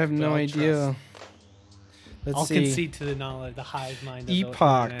Epoch. I have but no I'll idea. trust. Let's I'll see. concede to the knowledge, the hive mind. Of the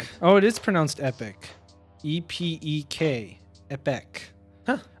Epoch. internet. Oh, it is pronounced Epic. Epek. Epic.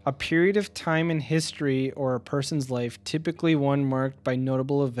 Huh. A period of time in history or a person's life, typically one marked by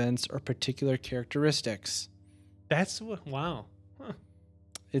notable events or particular characteristics. That's what. Wow. Huh.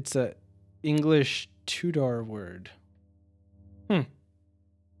 It's a English Tudor word.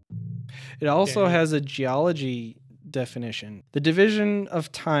 It also Okay. has a geology definition. The division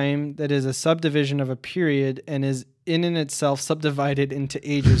of time that is a subdivision of a period and is in and itself subdivided into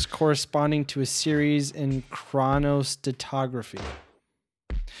ages corresponding to a series in chronostatography.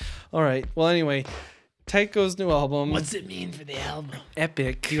 All right. Well, anyway, Tycho's new album, What's it mean for the album?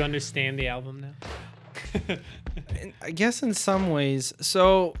 Epic. Do you understand the album now? I guess in some ways.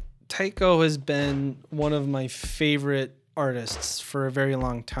 So Tycho has been one of my favorite artists for a very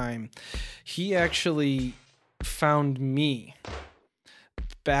long time. He actually found me.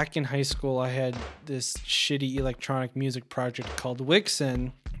 Back in high school, I had this shitty electronic music project called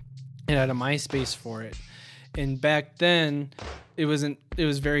Wixen, and I had a MySpace for it. And back then, it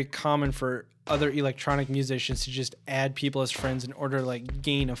was very common for other electronic musicians to just add people as friends in order to like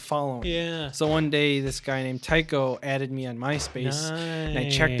gain a following. Yeah. So one day, this guy named Tycho added me on MySpace, and I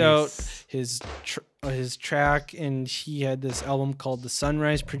checked out his track, and he had this album called The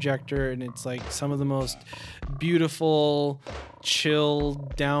Sunrise Projector, and it's like some of the most beautiful, chill,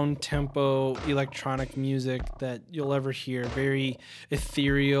 down-tempo electronic music that you'll ever hear. Very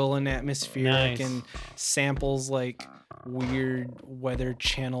ethereal and atmospheric, Nice. and samples like weird Weather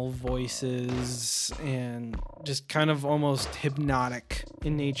Channel voices, and just kind of almost hypnotic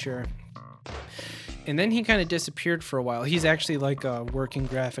in nature. And then he kind of disappeared for a while. He's actually like a working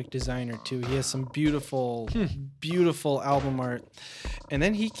graphic designer too. He has some beautiful, beautiful album art. And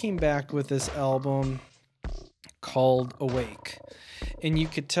then he came back with this album called Awake. And you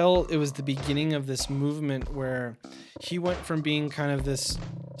could tell it was the beginning of this movement where he went from being kind of this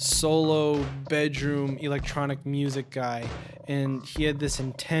solo bedroom electronic music guy, and he had this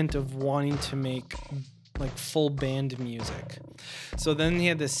intent of wanting to make like full band music. So then he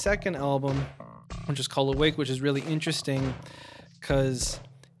had this second album, which is called Awake, which is really interesting because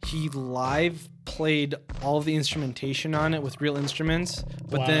he live played all of the instrumentation on it with real instruments,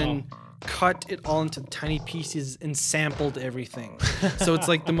 but Wow. then cut it all into tiny pieces and sampled everything. So it's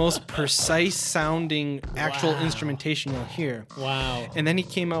like the most precise sounding actual Wow. instrumentation you'll hear. Wow. And then he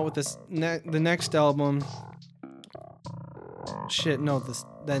came out with this the next album.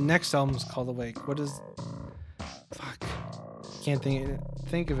 The next album is called Awake. What is? Fuck. Can't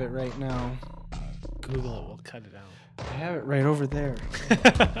think of it right now. Google it. We'll cut it out. I have it right over there.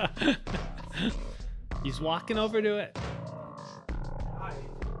 He's walking over to it.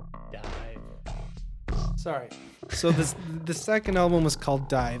 Dive. Sorry. So the second album was called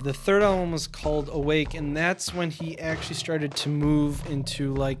Dive. The third album was called Awake, and that's when he actually started to move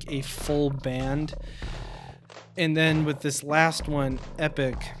into like a full band. And then with this last one,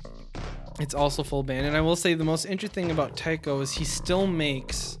 Epic, it's also full band. And I will say the most interesting thing about Tycho is he still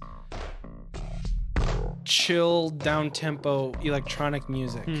makes chill, down-tempo electronic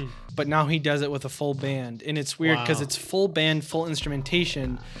music. But now he does it with a full band. And it's weird because Wow. it's full band, full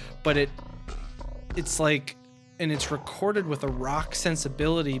instrumentation, but it's like, and it's recorded with a rock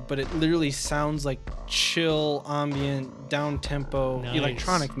sensibility, but it literally sounds like chill, ambient, down-tempo Nice.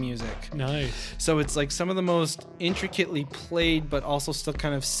 electronic music. Nice. So it's like some of the most intricately played, but also still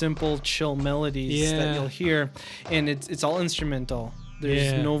kind of simple, chill melodies that Yeah. you'll hear, and it's all instrumental.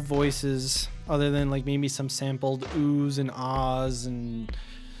 There's Yeah. no voices other than like maybe some sampled oohs and ahs and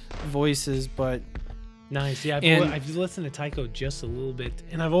voices, but Nice. Yeah, And- I've listened to Tycho just a little bit,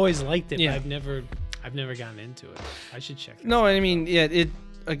 and I've always liked it. Yeah. But I've never gotten into it. I should check it. No, I mean, yeah, it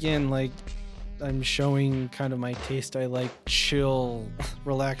again, like, I'm showing kind of my taste. I like chill,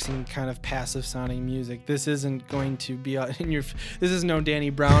 relaxing, kind of passive sounding music. This isn't going to be in your. This is no Danny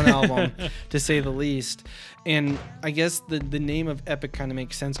Brown album, to say the least. And I guess the name of Epic kind of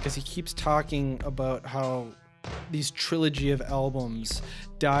makes sense because he keeps talking about how these trilogy of albums,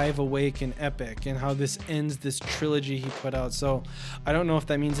 Dive, Awake, and Epic, and how this ends this trilogy he put out. So I don't know if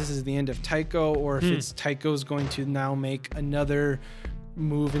that means this is the end of Tycho, or if it's Tycho's going to now make another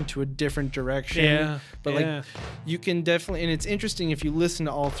move into a different direction. Yeah, but like, you can definitely, and it's interesting if you listen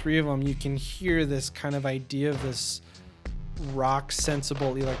to all three of them, you can hear this kind of idea of this rock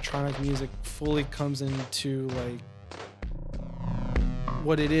sensible electronic music fully comes into like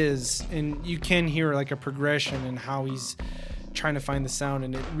what it is, and you can hear like a progression and how he's trying to find the sound,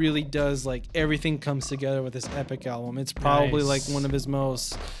 and it really does, like, everything comes together with this Epic album. It's probably Nice. like one of his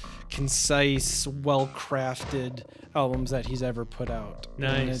most concise, well-crafted albums that he's ever put out.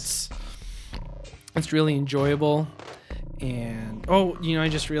 And Nice. it's really enjoyable. And I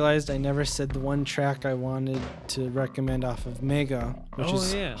just realized I never said the one track I wanted to recommend off of Mega, which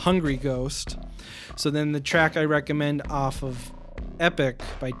is Hungry Ghost. So then the track I recommend off of Epic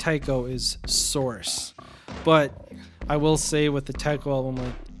by Tycho is Source. But I will say with the Tycho album,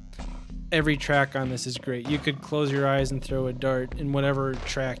 like, every track on this is great. You could close your eyes and throw a dart, and whatever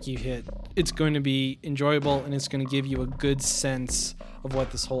track you hit, it's going to be enjoyable, and it's going to give you a good sense of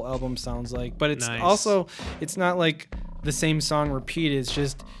what this whole album sounds like. But it's also, it's not like the same song repeated. It's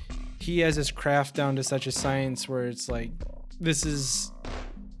just he has his craft down to such a science where it's like, this is,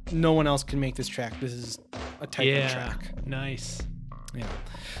 no one else can make this track. This is a Tycho track. Nice. Yeah.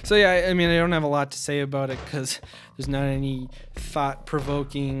 So yeah, I mean, I don't have a lot to say about it because there's not any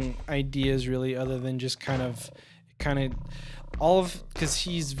thought-provoking ideas really, other than just kind of because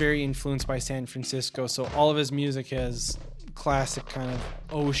he's very influenced by San Francisco, so all of his music has classic kind of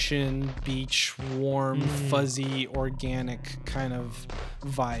ocean, beach, warm, fuzzy, organic kind of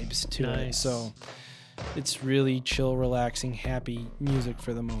vibes to it. So it's really chill, relaxing, happy music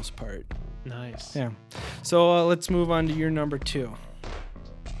for the most part. Nice. Yeah. So let's move on to your number 2.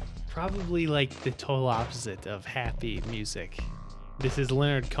 Probably like the total opposite of happy music. This is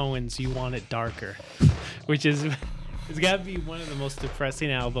Leonard Cohen's "You Want It Darker," which is, it's got to be one of the most depressing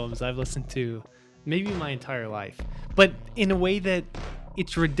albums I've listened to maybe my entire life. But in a way that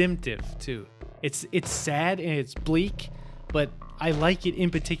it's redemptive too. It's sad and it's bleak, but I like it in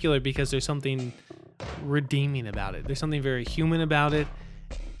particular because there's something redeeming about it. There's something very human about it.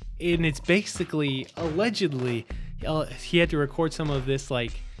 And it's basically, allegedly, he had to record some of this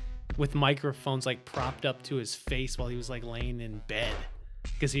like with microphones like propped up to his face while he was like laying in bed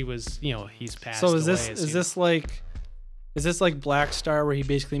because he was, he's passed away. So is this like Black Star, where he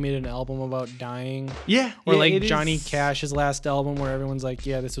basically made an album about dying? Yeah. Or like Johnny Cash's last album, where everyone's like,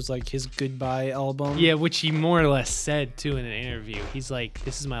 yeah, this was like his goodbye album. Yeah, which he more or less said too in an interview. He's like,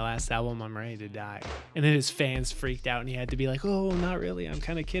 this is my last album, I'm ready to die. And then his fans freaked out and he had to be like, oh, not really, I'm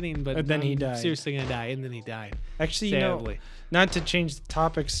kind of kidding, but and then he I'm died. Seriously gonna die. And then he died. Actually, sadly. Not to change the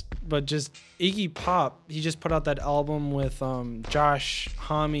topics, but just Iggy Pop, he just put out that album with Josh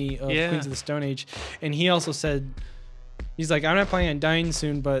Homme of Queens of the Stone Age, and he also said, he's like, I'm not planning on dying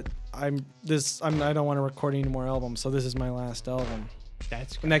soon, but I don't want to record any more albums, so this is my last album.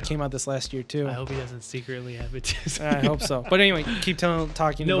 And that came out this last year too. I hope he doesn't secretly have it. I hope so. But anyway, keep talking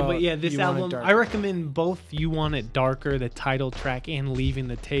about. No, but yeah, this album, I recommend both "You Want It Darker," the title track, and "Leaving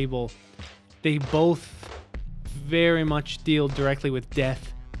the Table." They both very much deal directly with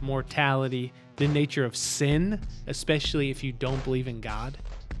death, mortality, the nature of sin, especially if you don't believe in God,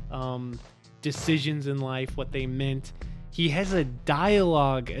 decisions in life, what they meant. He has a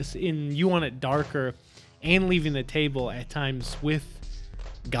dialogue as in "You Want It Darker" and "Leaving the Table" at times with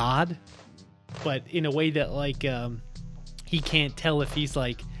God, but in a way that like he can't tell if he's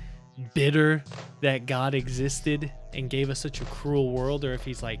like bitter that God existed and gave us such a cruel world, or if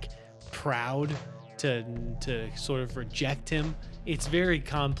he's like proud to sort of reject him. It's very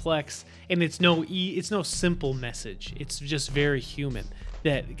complex, and it's no simple message. It's just very human.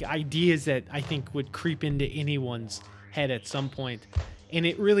 That ideas that I think would creep into anyone's head at some point, and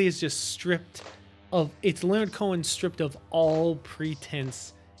it really is just stripped of. It's Leonard Cohen stripped of all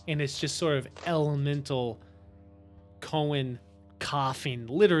pretense, and it's just sort of elemental Cohen coughing,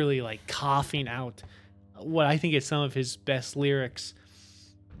 literally like coughing out what I think is some of his best lyrics.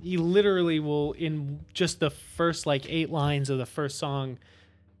 He literally will, in just the first like 8 lines of the first song,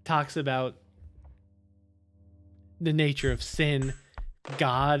 talks about the nature of sin,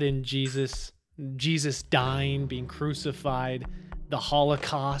 God and Jesus Jesus dying, being crucified, the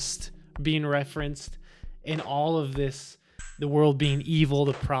Holocaust being referenced, and all of this, the world being evil,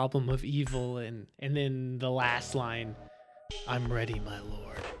 the problem of evil, and then the last line, I'm ready, my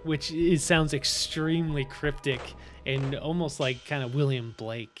Lord, which it sounds extremely cryptic and almost like kind of William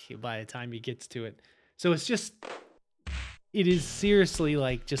Blake by the time he gets to it. So it's just, it is seriously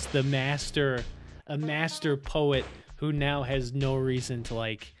like just a master poet who now has no reason to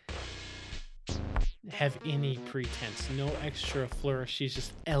like have any pretense, no extra flourish. She's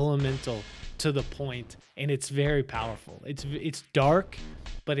just elemental to the point, and it's very powerful. It's dark,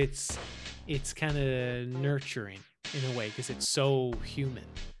 but it's kind of nurturing in a way because it's so human.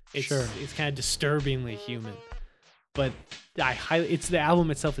 It's kind of disturbingly human. But it's the album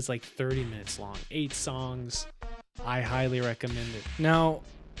itself is like 30 minutes long, 8 songs. I highly recommend it. Now,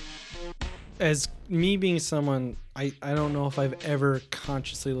 as me being someone, I don't know if I've ever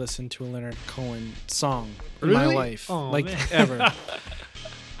consciously listened to a Leonard Cohen song in my life. Oh, like, man. ever.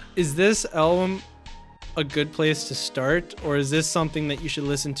 Is this album a good place to start, or is this something that you should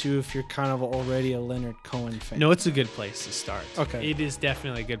listen to if you're kind of already a Leonard Cohen fan? No, it's a good place to start. Okay. It is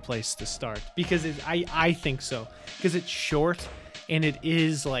definitely a good place to start because I think so. Because it's short and it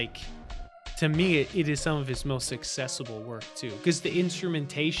is like, to me, it is some of his most accessible work too. Because the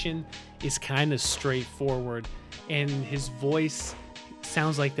instrumentation is kind of straightforward and his voice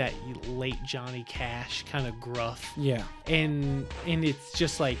sounds like that late Johnny Cash kind of gruff. Yeah. And it's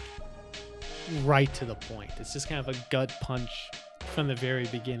just like right to the point. It's just kind of a gut punch from the very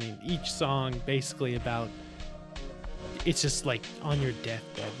beginning. Each song basically about, it's just like on your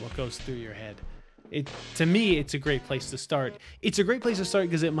deathbed, what goes through your head. To me, it's a great place to start. It's a great place to start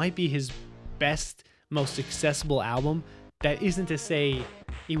because it might be his best, most accessible album. That isn't to say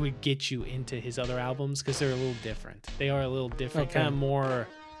it would get you into his other albums because they're a little different. They are a little different, Okay. kind of more,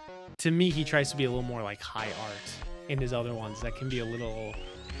 to me, he tries to be a little more like high art in his other ones. That can be a little,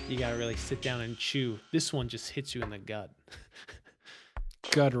 you gotta really sit down and chew. This one just hits you in the gut.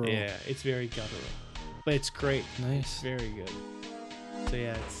 Guttural. Yeah, it's very guttural, but it's great. Nice. It's very good. So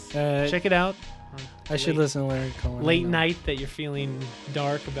yeah, Uh, check it out. I should listen to Leonard Cohen. Late I know. night that you're feeling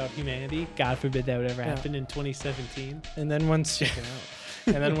dark about humanity. God forbid that would ever Yeah. happen in 2017. And then once you, Check it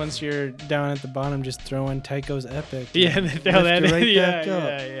out. and then once you're down at the bottom, just throw in Tycho's Epic. Yeah, and throw that lift you in. right Yeah, back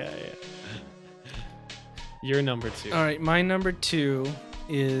up. yeah. Your number 2. All right, my number 2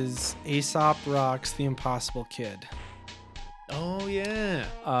 is Aesop Rock's The Impossible Kid. Oh yeah.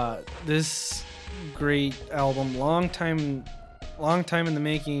 This great album, long time in the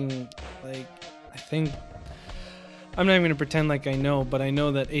making. Like, I think I'm not even gonna pretend like I know, but I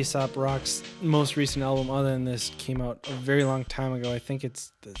know that Aesop Rock's most recent album, other than this, came out a very long time ago. I think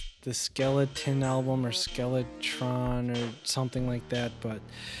it's the Skeleton album or Skeletron or something like that. But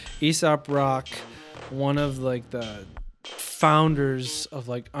Aesop Rock, one of like the founders of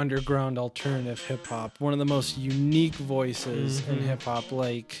like underground alternative hip hop, one of the most unique voices in hip hop.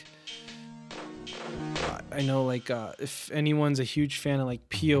 Like, I know, like, if anyone's a huge fan of like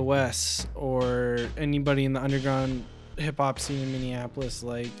POS or anybody in the underground hip hop scene in Minneapolis,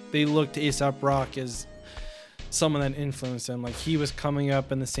 like, they look to Aesop Rock as someone that influenced them. Like, he was coming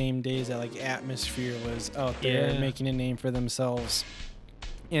up in the same days that like Atmosphere was out there making a name for themselves.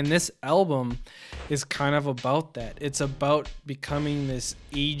 And this album is kind of about that. It's about becoming this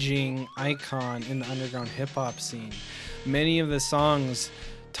aging icon in the underground hip hop scene. Many of the songs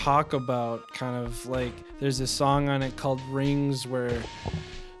talk about kind of like, there's a song on it called Rings where,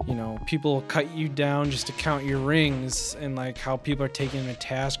 you know, people cut you down just to count your rings, and like how people are taking him to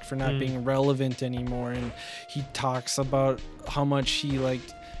task for not being relevant anymore. And he talks about how much he like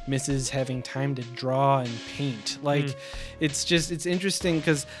misses having time to draw and paint. Like, it's interesting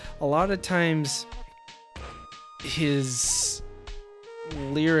because a lot of times his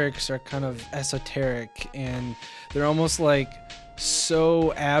lyrics are kind of esoteric and they're almost like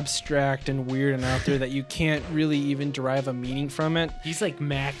so abstract and weird and out there that you can't really even derive a meaning from it. He's like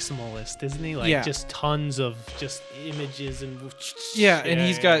maximalist, isn't he? Like just tons of just images and and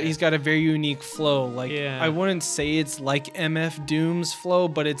he's got a very unique flow. Like, Yeah. I wouldn't say it's like MF Doom's flow,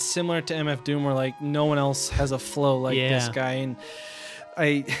 but it's similar to MF Doom where like no one else has a flow like this guy. And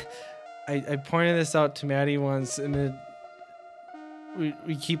I pointed this out to Maddie once, and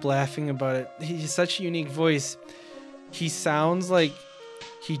we keep laughing about it. He's such a unique voice. He sounds like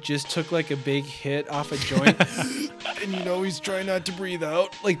he just took like a big hit off a joint and you know he's trying not to breathe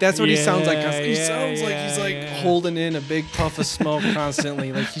out. Like, that's what he sounds like. He sounds like he's like holding in a big puff of smoke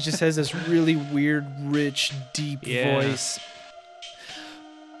constantly. Like, he just has this really weird, rich, deep voice.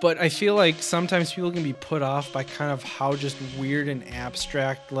 But I feel like sometimes people can be put off by kind of how just weird and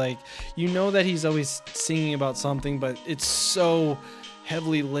abstract, like, you know that he's always singing about something, but it's so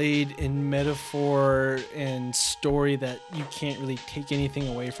heavily laid in metaphor and story that you can't really take anything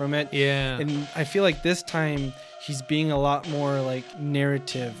away from it. Yeah. And I feel like this time he's being a lot more like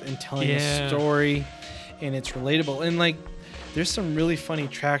narrative and telling a story, and it's relatable. And like, there's some really funny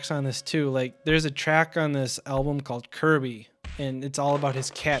tracks on this too. Like, there's a track on this album called Kirby, and it's all about his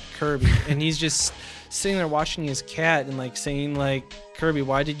cat Kirby, and he's just sitting there watching his cat and like saying like, Kirby,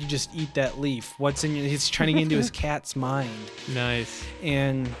 why did you just eat that leaf? What's in your... He's trying to get into his cat's mind. Nice.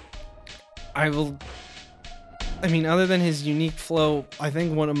 And other than his unique flow, I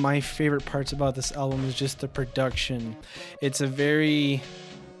think one of my favorite parts about this album is just the production. It's a very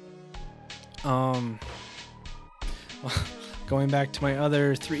going back to my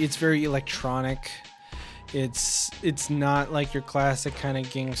other three, it's very electronic. It's not like your classic kind of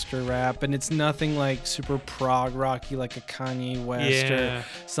gangster rap, and it's nothing like super prog rocky like a Kanye West or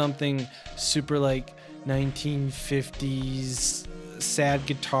something super like 1950s sad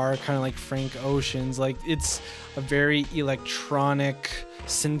guitar kind of like Frank Ocean's. Like, it's a very electronic,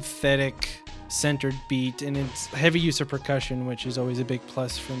 synthetic centered beat, and it's heavy use of percussion, which is always a big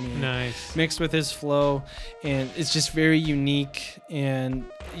plus for me. Nice. Mixed with his flow, and it's just very unique. And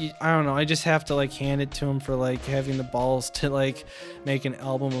I don't know, I just have to like hand it to him for like having the balls to like make an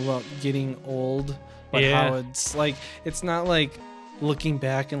album about getting old, but how it's like, it's not like looking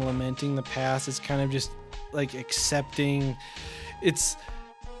back and lamenting the past. It's kind of just like accepting. It's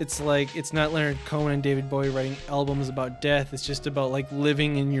like, it's not Leonard Cohen and David Bowie writing albums about death. It's just about like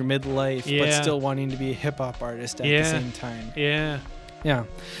living in your midlife, but still wanting to be a hip hop artist at the same time. Yeah.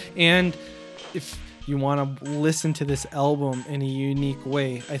 And if you want to listen to this album in a unique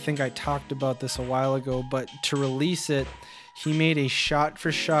way, I think I talked about this a while ago, but to release it, he made a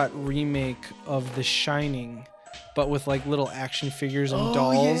shot-for-shot remake of The Shining, but with like little action figures and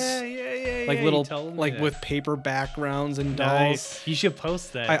dolls. Like little, like with paper backgrounds and dolls. Nice. You should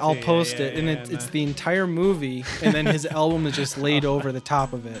post that. I'll post it, and it's the entire movie, and then his album is just laid over the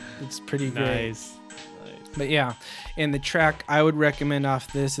top of it. It's pretty great. Nice. But yeah, and the track I would recommend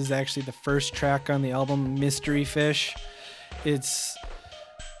off this is actually the first track on the album, Mystery Fish. It's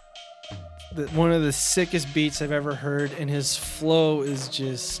one of the sickest beats I've ever heard, and his flow is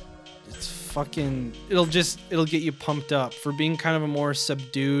just, it's fucking, it'll get you pumped up for being kind of a more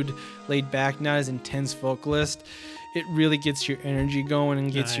subdued, laid back, not as intense vocalist. It really gets your energy going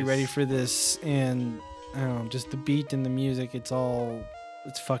and gets you ready for this. And I don't know, just the beat and the music, it's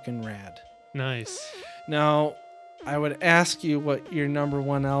fucking rad. Nice. Now, I would ask you what your number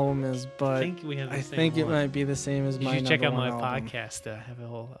one album is, but I think we have the I same think it one. might be the same as my You should check out number my one album. podcast. I have a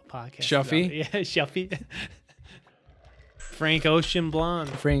whole podcast. Shuffy? about it. Yeah, Shuffy. Frank Ocean Blonde.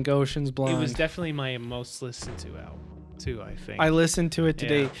 Frank Ocean's Blonde. It was definitely my most listened to album, too, I think. I listened to it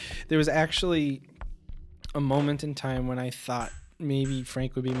today. Yeah. There was actually a moment in time when I thought maybe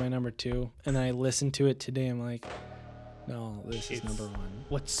Frank would be my number two, and then I listened to it today. I'm like, no, this is number one.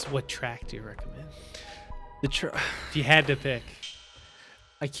 What track do you recommend? If you had to pick.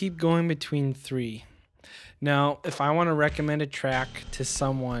 I keep going between three. Now, if I want to recommend a track to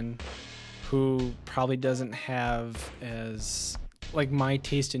someone who probably doesn't have as like my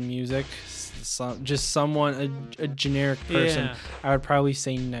taste in music, just someone, a generic person, I would probably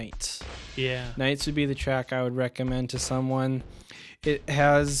say Nights. Yeah. Nights would be the track I would recommend to someone. It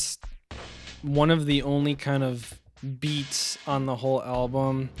has one of the only kind of beats on the whole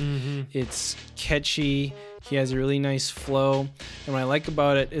album. Mm-hmm. It's catchy. He has a really nice flow. And what I like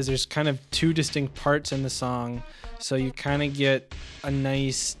about it is there's kind of two distinct parts in the song. So you kind of get a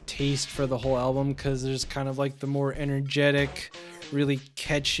nice taste for the whole album, because there's kind of like the more energetic, really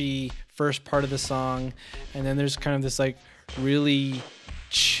catchy first part of the song. And then there's kind of this like really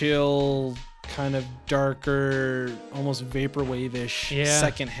chill, kind of darker, almost vaporwave-ish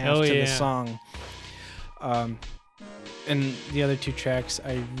second half to the song. And the other two tracks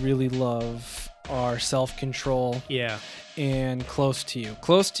I really love are Self-Control and Close to You.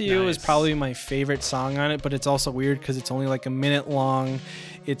 Close to You is probably my favorite song on it, but it's also weird because it's only like a minute long.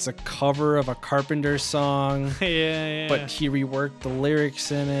 It's a cover of a Carpenter song, but he reworked the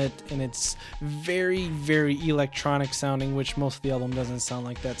lyrics in it, and it's very, very electronic sounding, which most of the album doesn't sound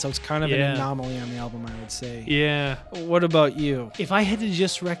like that. So it's kind of an anomaly on the album, I would say. Yeah. What about you? If I had to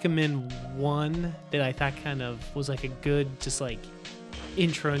just recommend one that I thought kind of was like a good, just like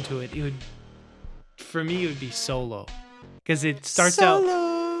intro into it, for me, it would be Solo. Because it starts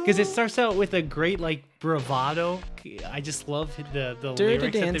out with a great like bravado. I just love the dirty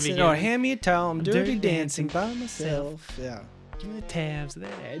lyrics dancing. at the beginning. Oh, hand me a towel. I'm dirty dancing by myself. Yeah. Give me the tabs.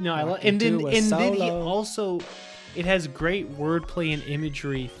 No, I Walk love. And then into a and then he solo. also, it has great wordplay and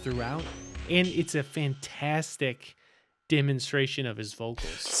imagery throughout, and it's a fantastic demonstration of his vocals.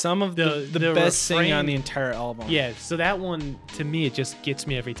 Some of the the best singing on refrain- the entire album. Yeah, so that one to me it just gets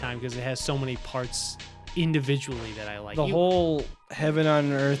me every time because it has so many parts individually that I like. The whole heaven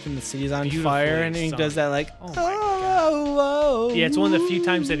on earth and the city's on Beautifully fire, and he sung. does that like, Oh my God. oh, Yeah, it's one of the few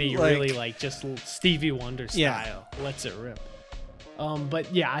times that he like- really like just Stevie Wonder style Yeah. lets it rip.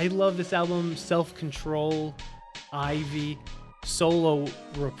 But yeah, I love this album. Self Control, Ivy, solo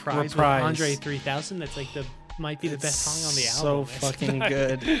reprise with Reprise. Andre 3000. That's like might be the best song on the album. So It's fucking not-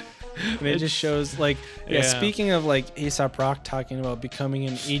 good. And it just shows like, Yeah. speaking of like A$AP Rock talking about becoming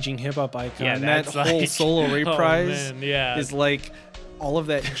an aging hip hop icon, Yeah, that that's whole like- solo oh, reprise man, yeah. is like all of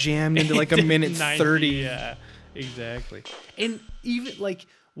that jammed into like a minute 90, 30. Yeah, exactly. And even like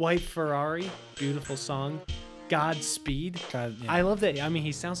White Ferrari, beautiful song. Godspeed. God, yeah. I love that. I mean,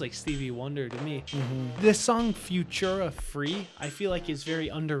 he sounds like Stevie Wonder to me. Mhm. The song Futura Free, I feel like is very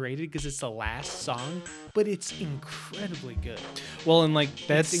underrated because it's the last song, but it's incredibly good. Well, and like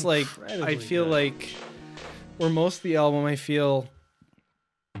that's like I incredibly feel good. like where most of the album I feel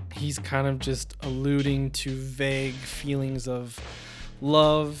he's kind of just alluding to vague feelings of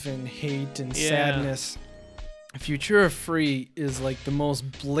love and hate and Yeah. sadness. Futura Free is like the most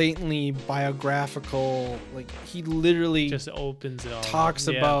blatantly biographical, like he literally Just opens it all. talks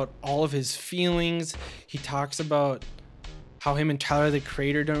up. Yeah. about all of his feelings. He talks about how him and Tyler the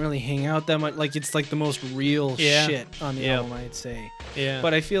Creator don't really hang out that much. Like it's like the most real Yeah. shit on the Yep. album, I'd say. Yeah.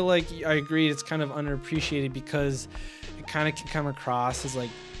 But I feel like I agree it's kind of underappreciated because it kind of can come across as like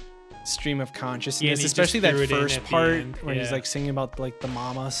stream of Yeah, and consciousness, he especially just that threw it in first at the part end. where he's Yeah. like singing about like the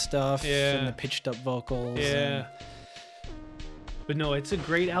mama stuff Yeah. and the pitched up vocals. Yeah. But no, it's a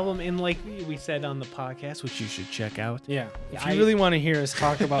great album, and like we said on the podcast, which you should check out. Yeah. If I- you really want to hear us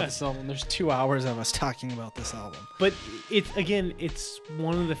talk about this album, there's 2 hours of us talking about this album. But it's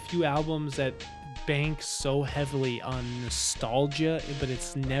one of the few albums that banks so heavily on nostalgia, but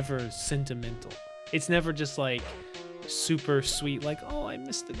it's never sentimental. It's never just like super sweet, like, oh, I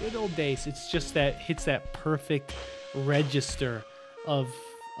miss the good old days. It's just that hits that perfect register of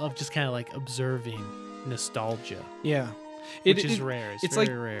just kind of like observing nostalgia, Yeah. which is rare. It's like-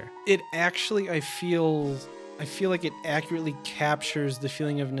 very rare. It actually I feel like it accurately captures the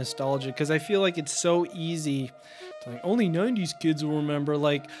feeling of nostalgia because I feel like it's so easy to like only 90s kids will remember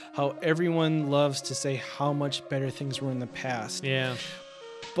like how everyone loves to say how much better things were in the past. Yeah.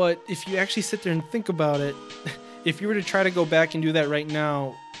 But if you actually sit there and think about it, if you were to try to go back and do that right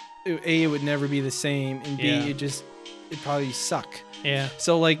now, it would never be the same, and B, Yeah. it'd probably suck. Yeah.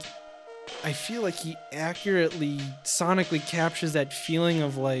 So like I feel like he accurately sonically captures that feeling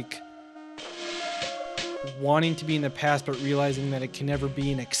of like wanting to be in the past but realizing that it can never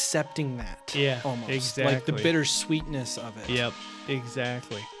be and accepting that. Yeah, Almost. exactly. Like the bittersweetness of it. Yep.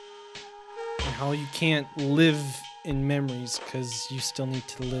 Exactly. And how you can't live in memories because you still need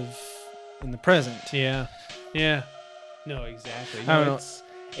to live in the present. Yeah, yeah, no, exactly. I don't know.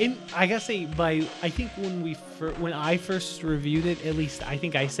 And I gotta say, I think when I first reviewed it, at least I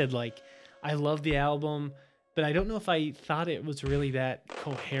think I said like, I love the album, but I don't know if I thought it was really that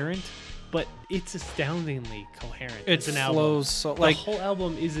coherent. But it's astoundingly coherent. It as an album. flows so The like whole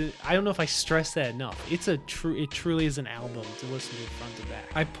album isn't. I don't know if I stress that enough. It truly is an album to listen to front to back.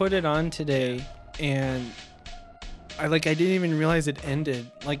 I put it on today and I didn't even realize it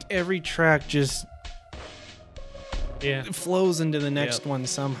ended. Like every track just Yeah. flows into the next Yep. one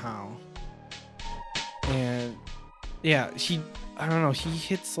somehow. And yeah, I don't know, he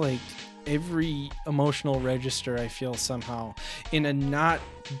hits like every emotional register I feel somehow in a not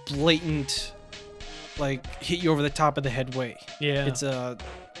blatant like hit you over the top of the head way. Yeah. It's a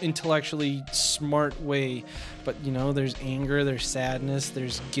intellectually smart way, but you know, there's anger, there's sadness,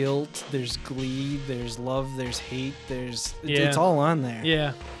 there's guilt, there's glee, there's love, there's hate, it's Yeah. all on there.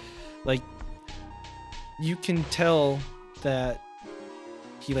 Yeah. Like you can tell that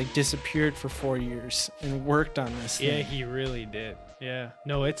he like disappeared for 4 years and worked on this Yeah, thing. he really did. Yeah.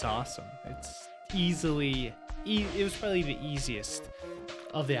 No, it's awesome. It's easily. It was probably the easiest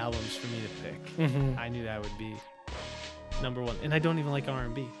of the albums for me to pick. Mhm. I knew that would be number one. And I don't even like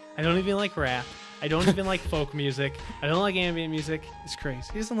R&B. I don't even like rap. I don't even like folk music. I don't like ambient music. It's crazy.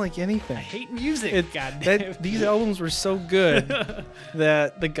 He doesn't like anything. I hate music. It- God damn. These albums were so good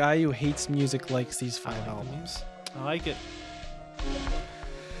that the guy who hates music likes these 5 like the albums. I like it.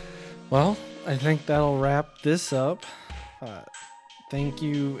 Well, I think that'll wrap this up. Thank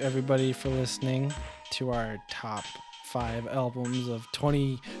you, everybody, for listening to our top 5 albums of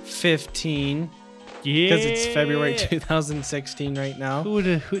 2015. Yeah. Because it's February 2016 right now.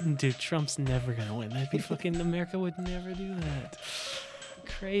 Wouldn't do? Trump's never gonna win. That'd be fucking America would never do that.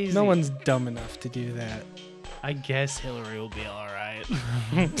 Crazy. No one's dumb enough to do that. I guess Hillary will be all right.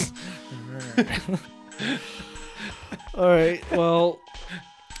 All right. Well,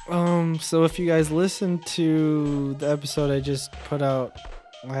 so if you guys listened to the episode I just put out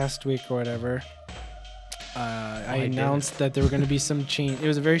last week or whatever, I announced that there were going to be some change. It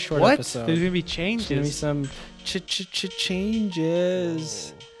was a very short episode. There's gonna be There's changes. going to be some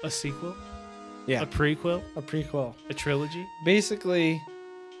changes. Whoa. A sequel? Yeah. A prequel? A prequel. A trilogy? Basically,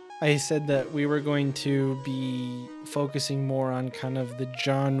 I said that we were going to be focusing more on kind of the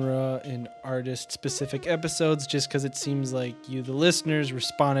genre and artist specific episodes just because it seems like you, the listeners,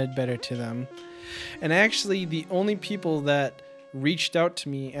 responded better to them. And actually, the only people that reached out to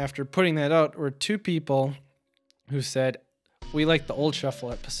me after putting that out were two people who said, we like the old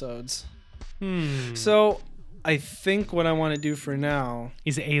Shuffle episodes. So I think what I want to do for now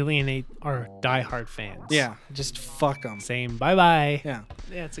is alienate our diehard fans. Yeah, just fuck them. Saying bye-bye. Yeah.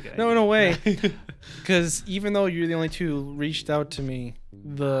 Yeah, it's a good No, idea. in a way, because even though you're the only two who reached out to me,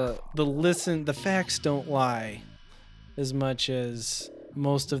 the facts don't lie as much as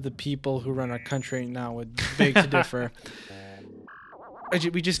most of the people who run our country right now would beg to differ.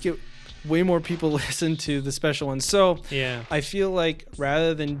 We just get way more people listen to the special ones. So Yeah. I feel like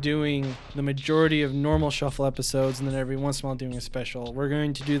rather than doing the majority of normal Shuffle episodes and then every once in a while doing a special, we're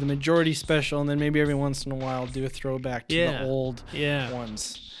going to do the majority special and then maybe every once in a while do a throwback to the old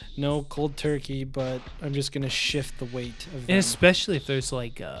ones. No cold turkey, but I'm just going to shift the weight of them. And especially if there's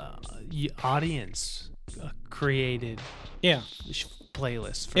like audience created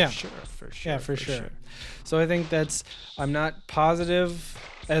playlist for sure. So I think I'm not positive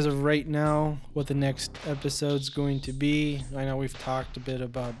as of right now what the next episode's going to be. I know we've talked a bit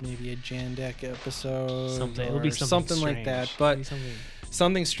about maybe a Jandek episode It'll be something like that, but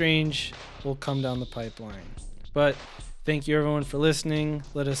something strange will come down the pipeline. But thank you everyone for listening.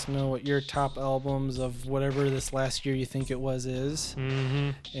 Let us know what your top albums of whatever this last year you think it was is.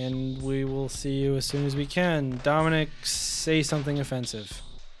 Mm-hmm. And we will see you as soon as we can. Dominic, say something offensive.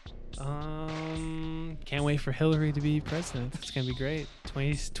 Can't wait for Hillary to be president. It's gonna be great.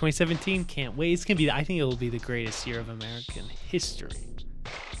 2017, can't wait. I think it'll be the greatest year of American history.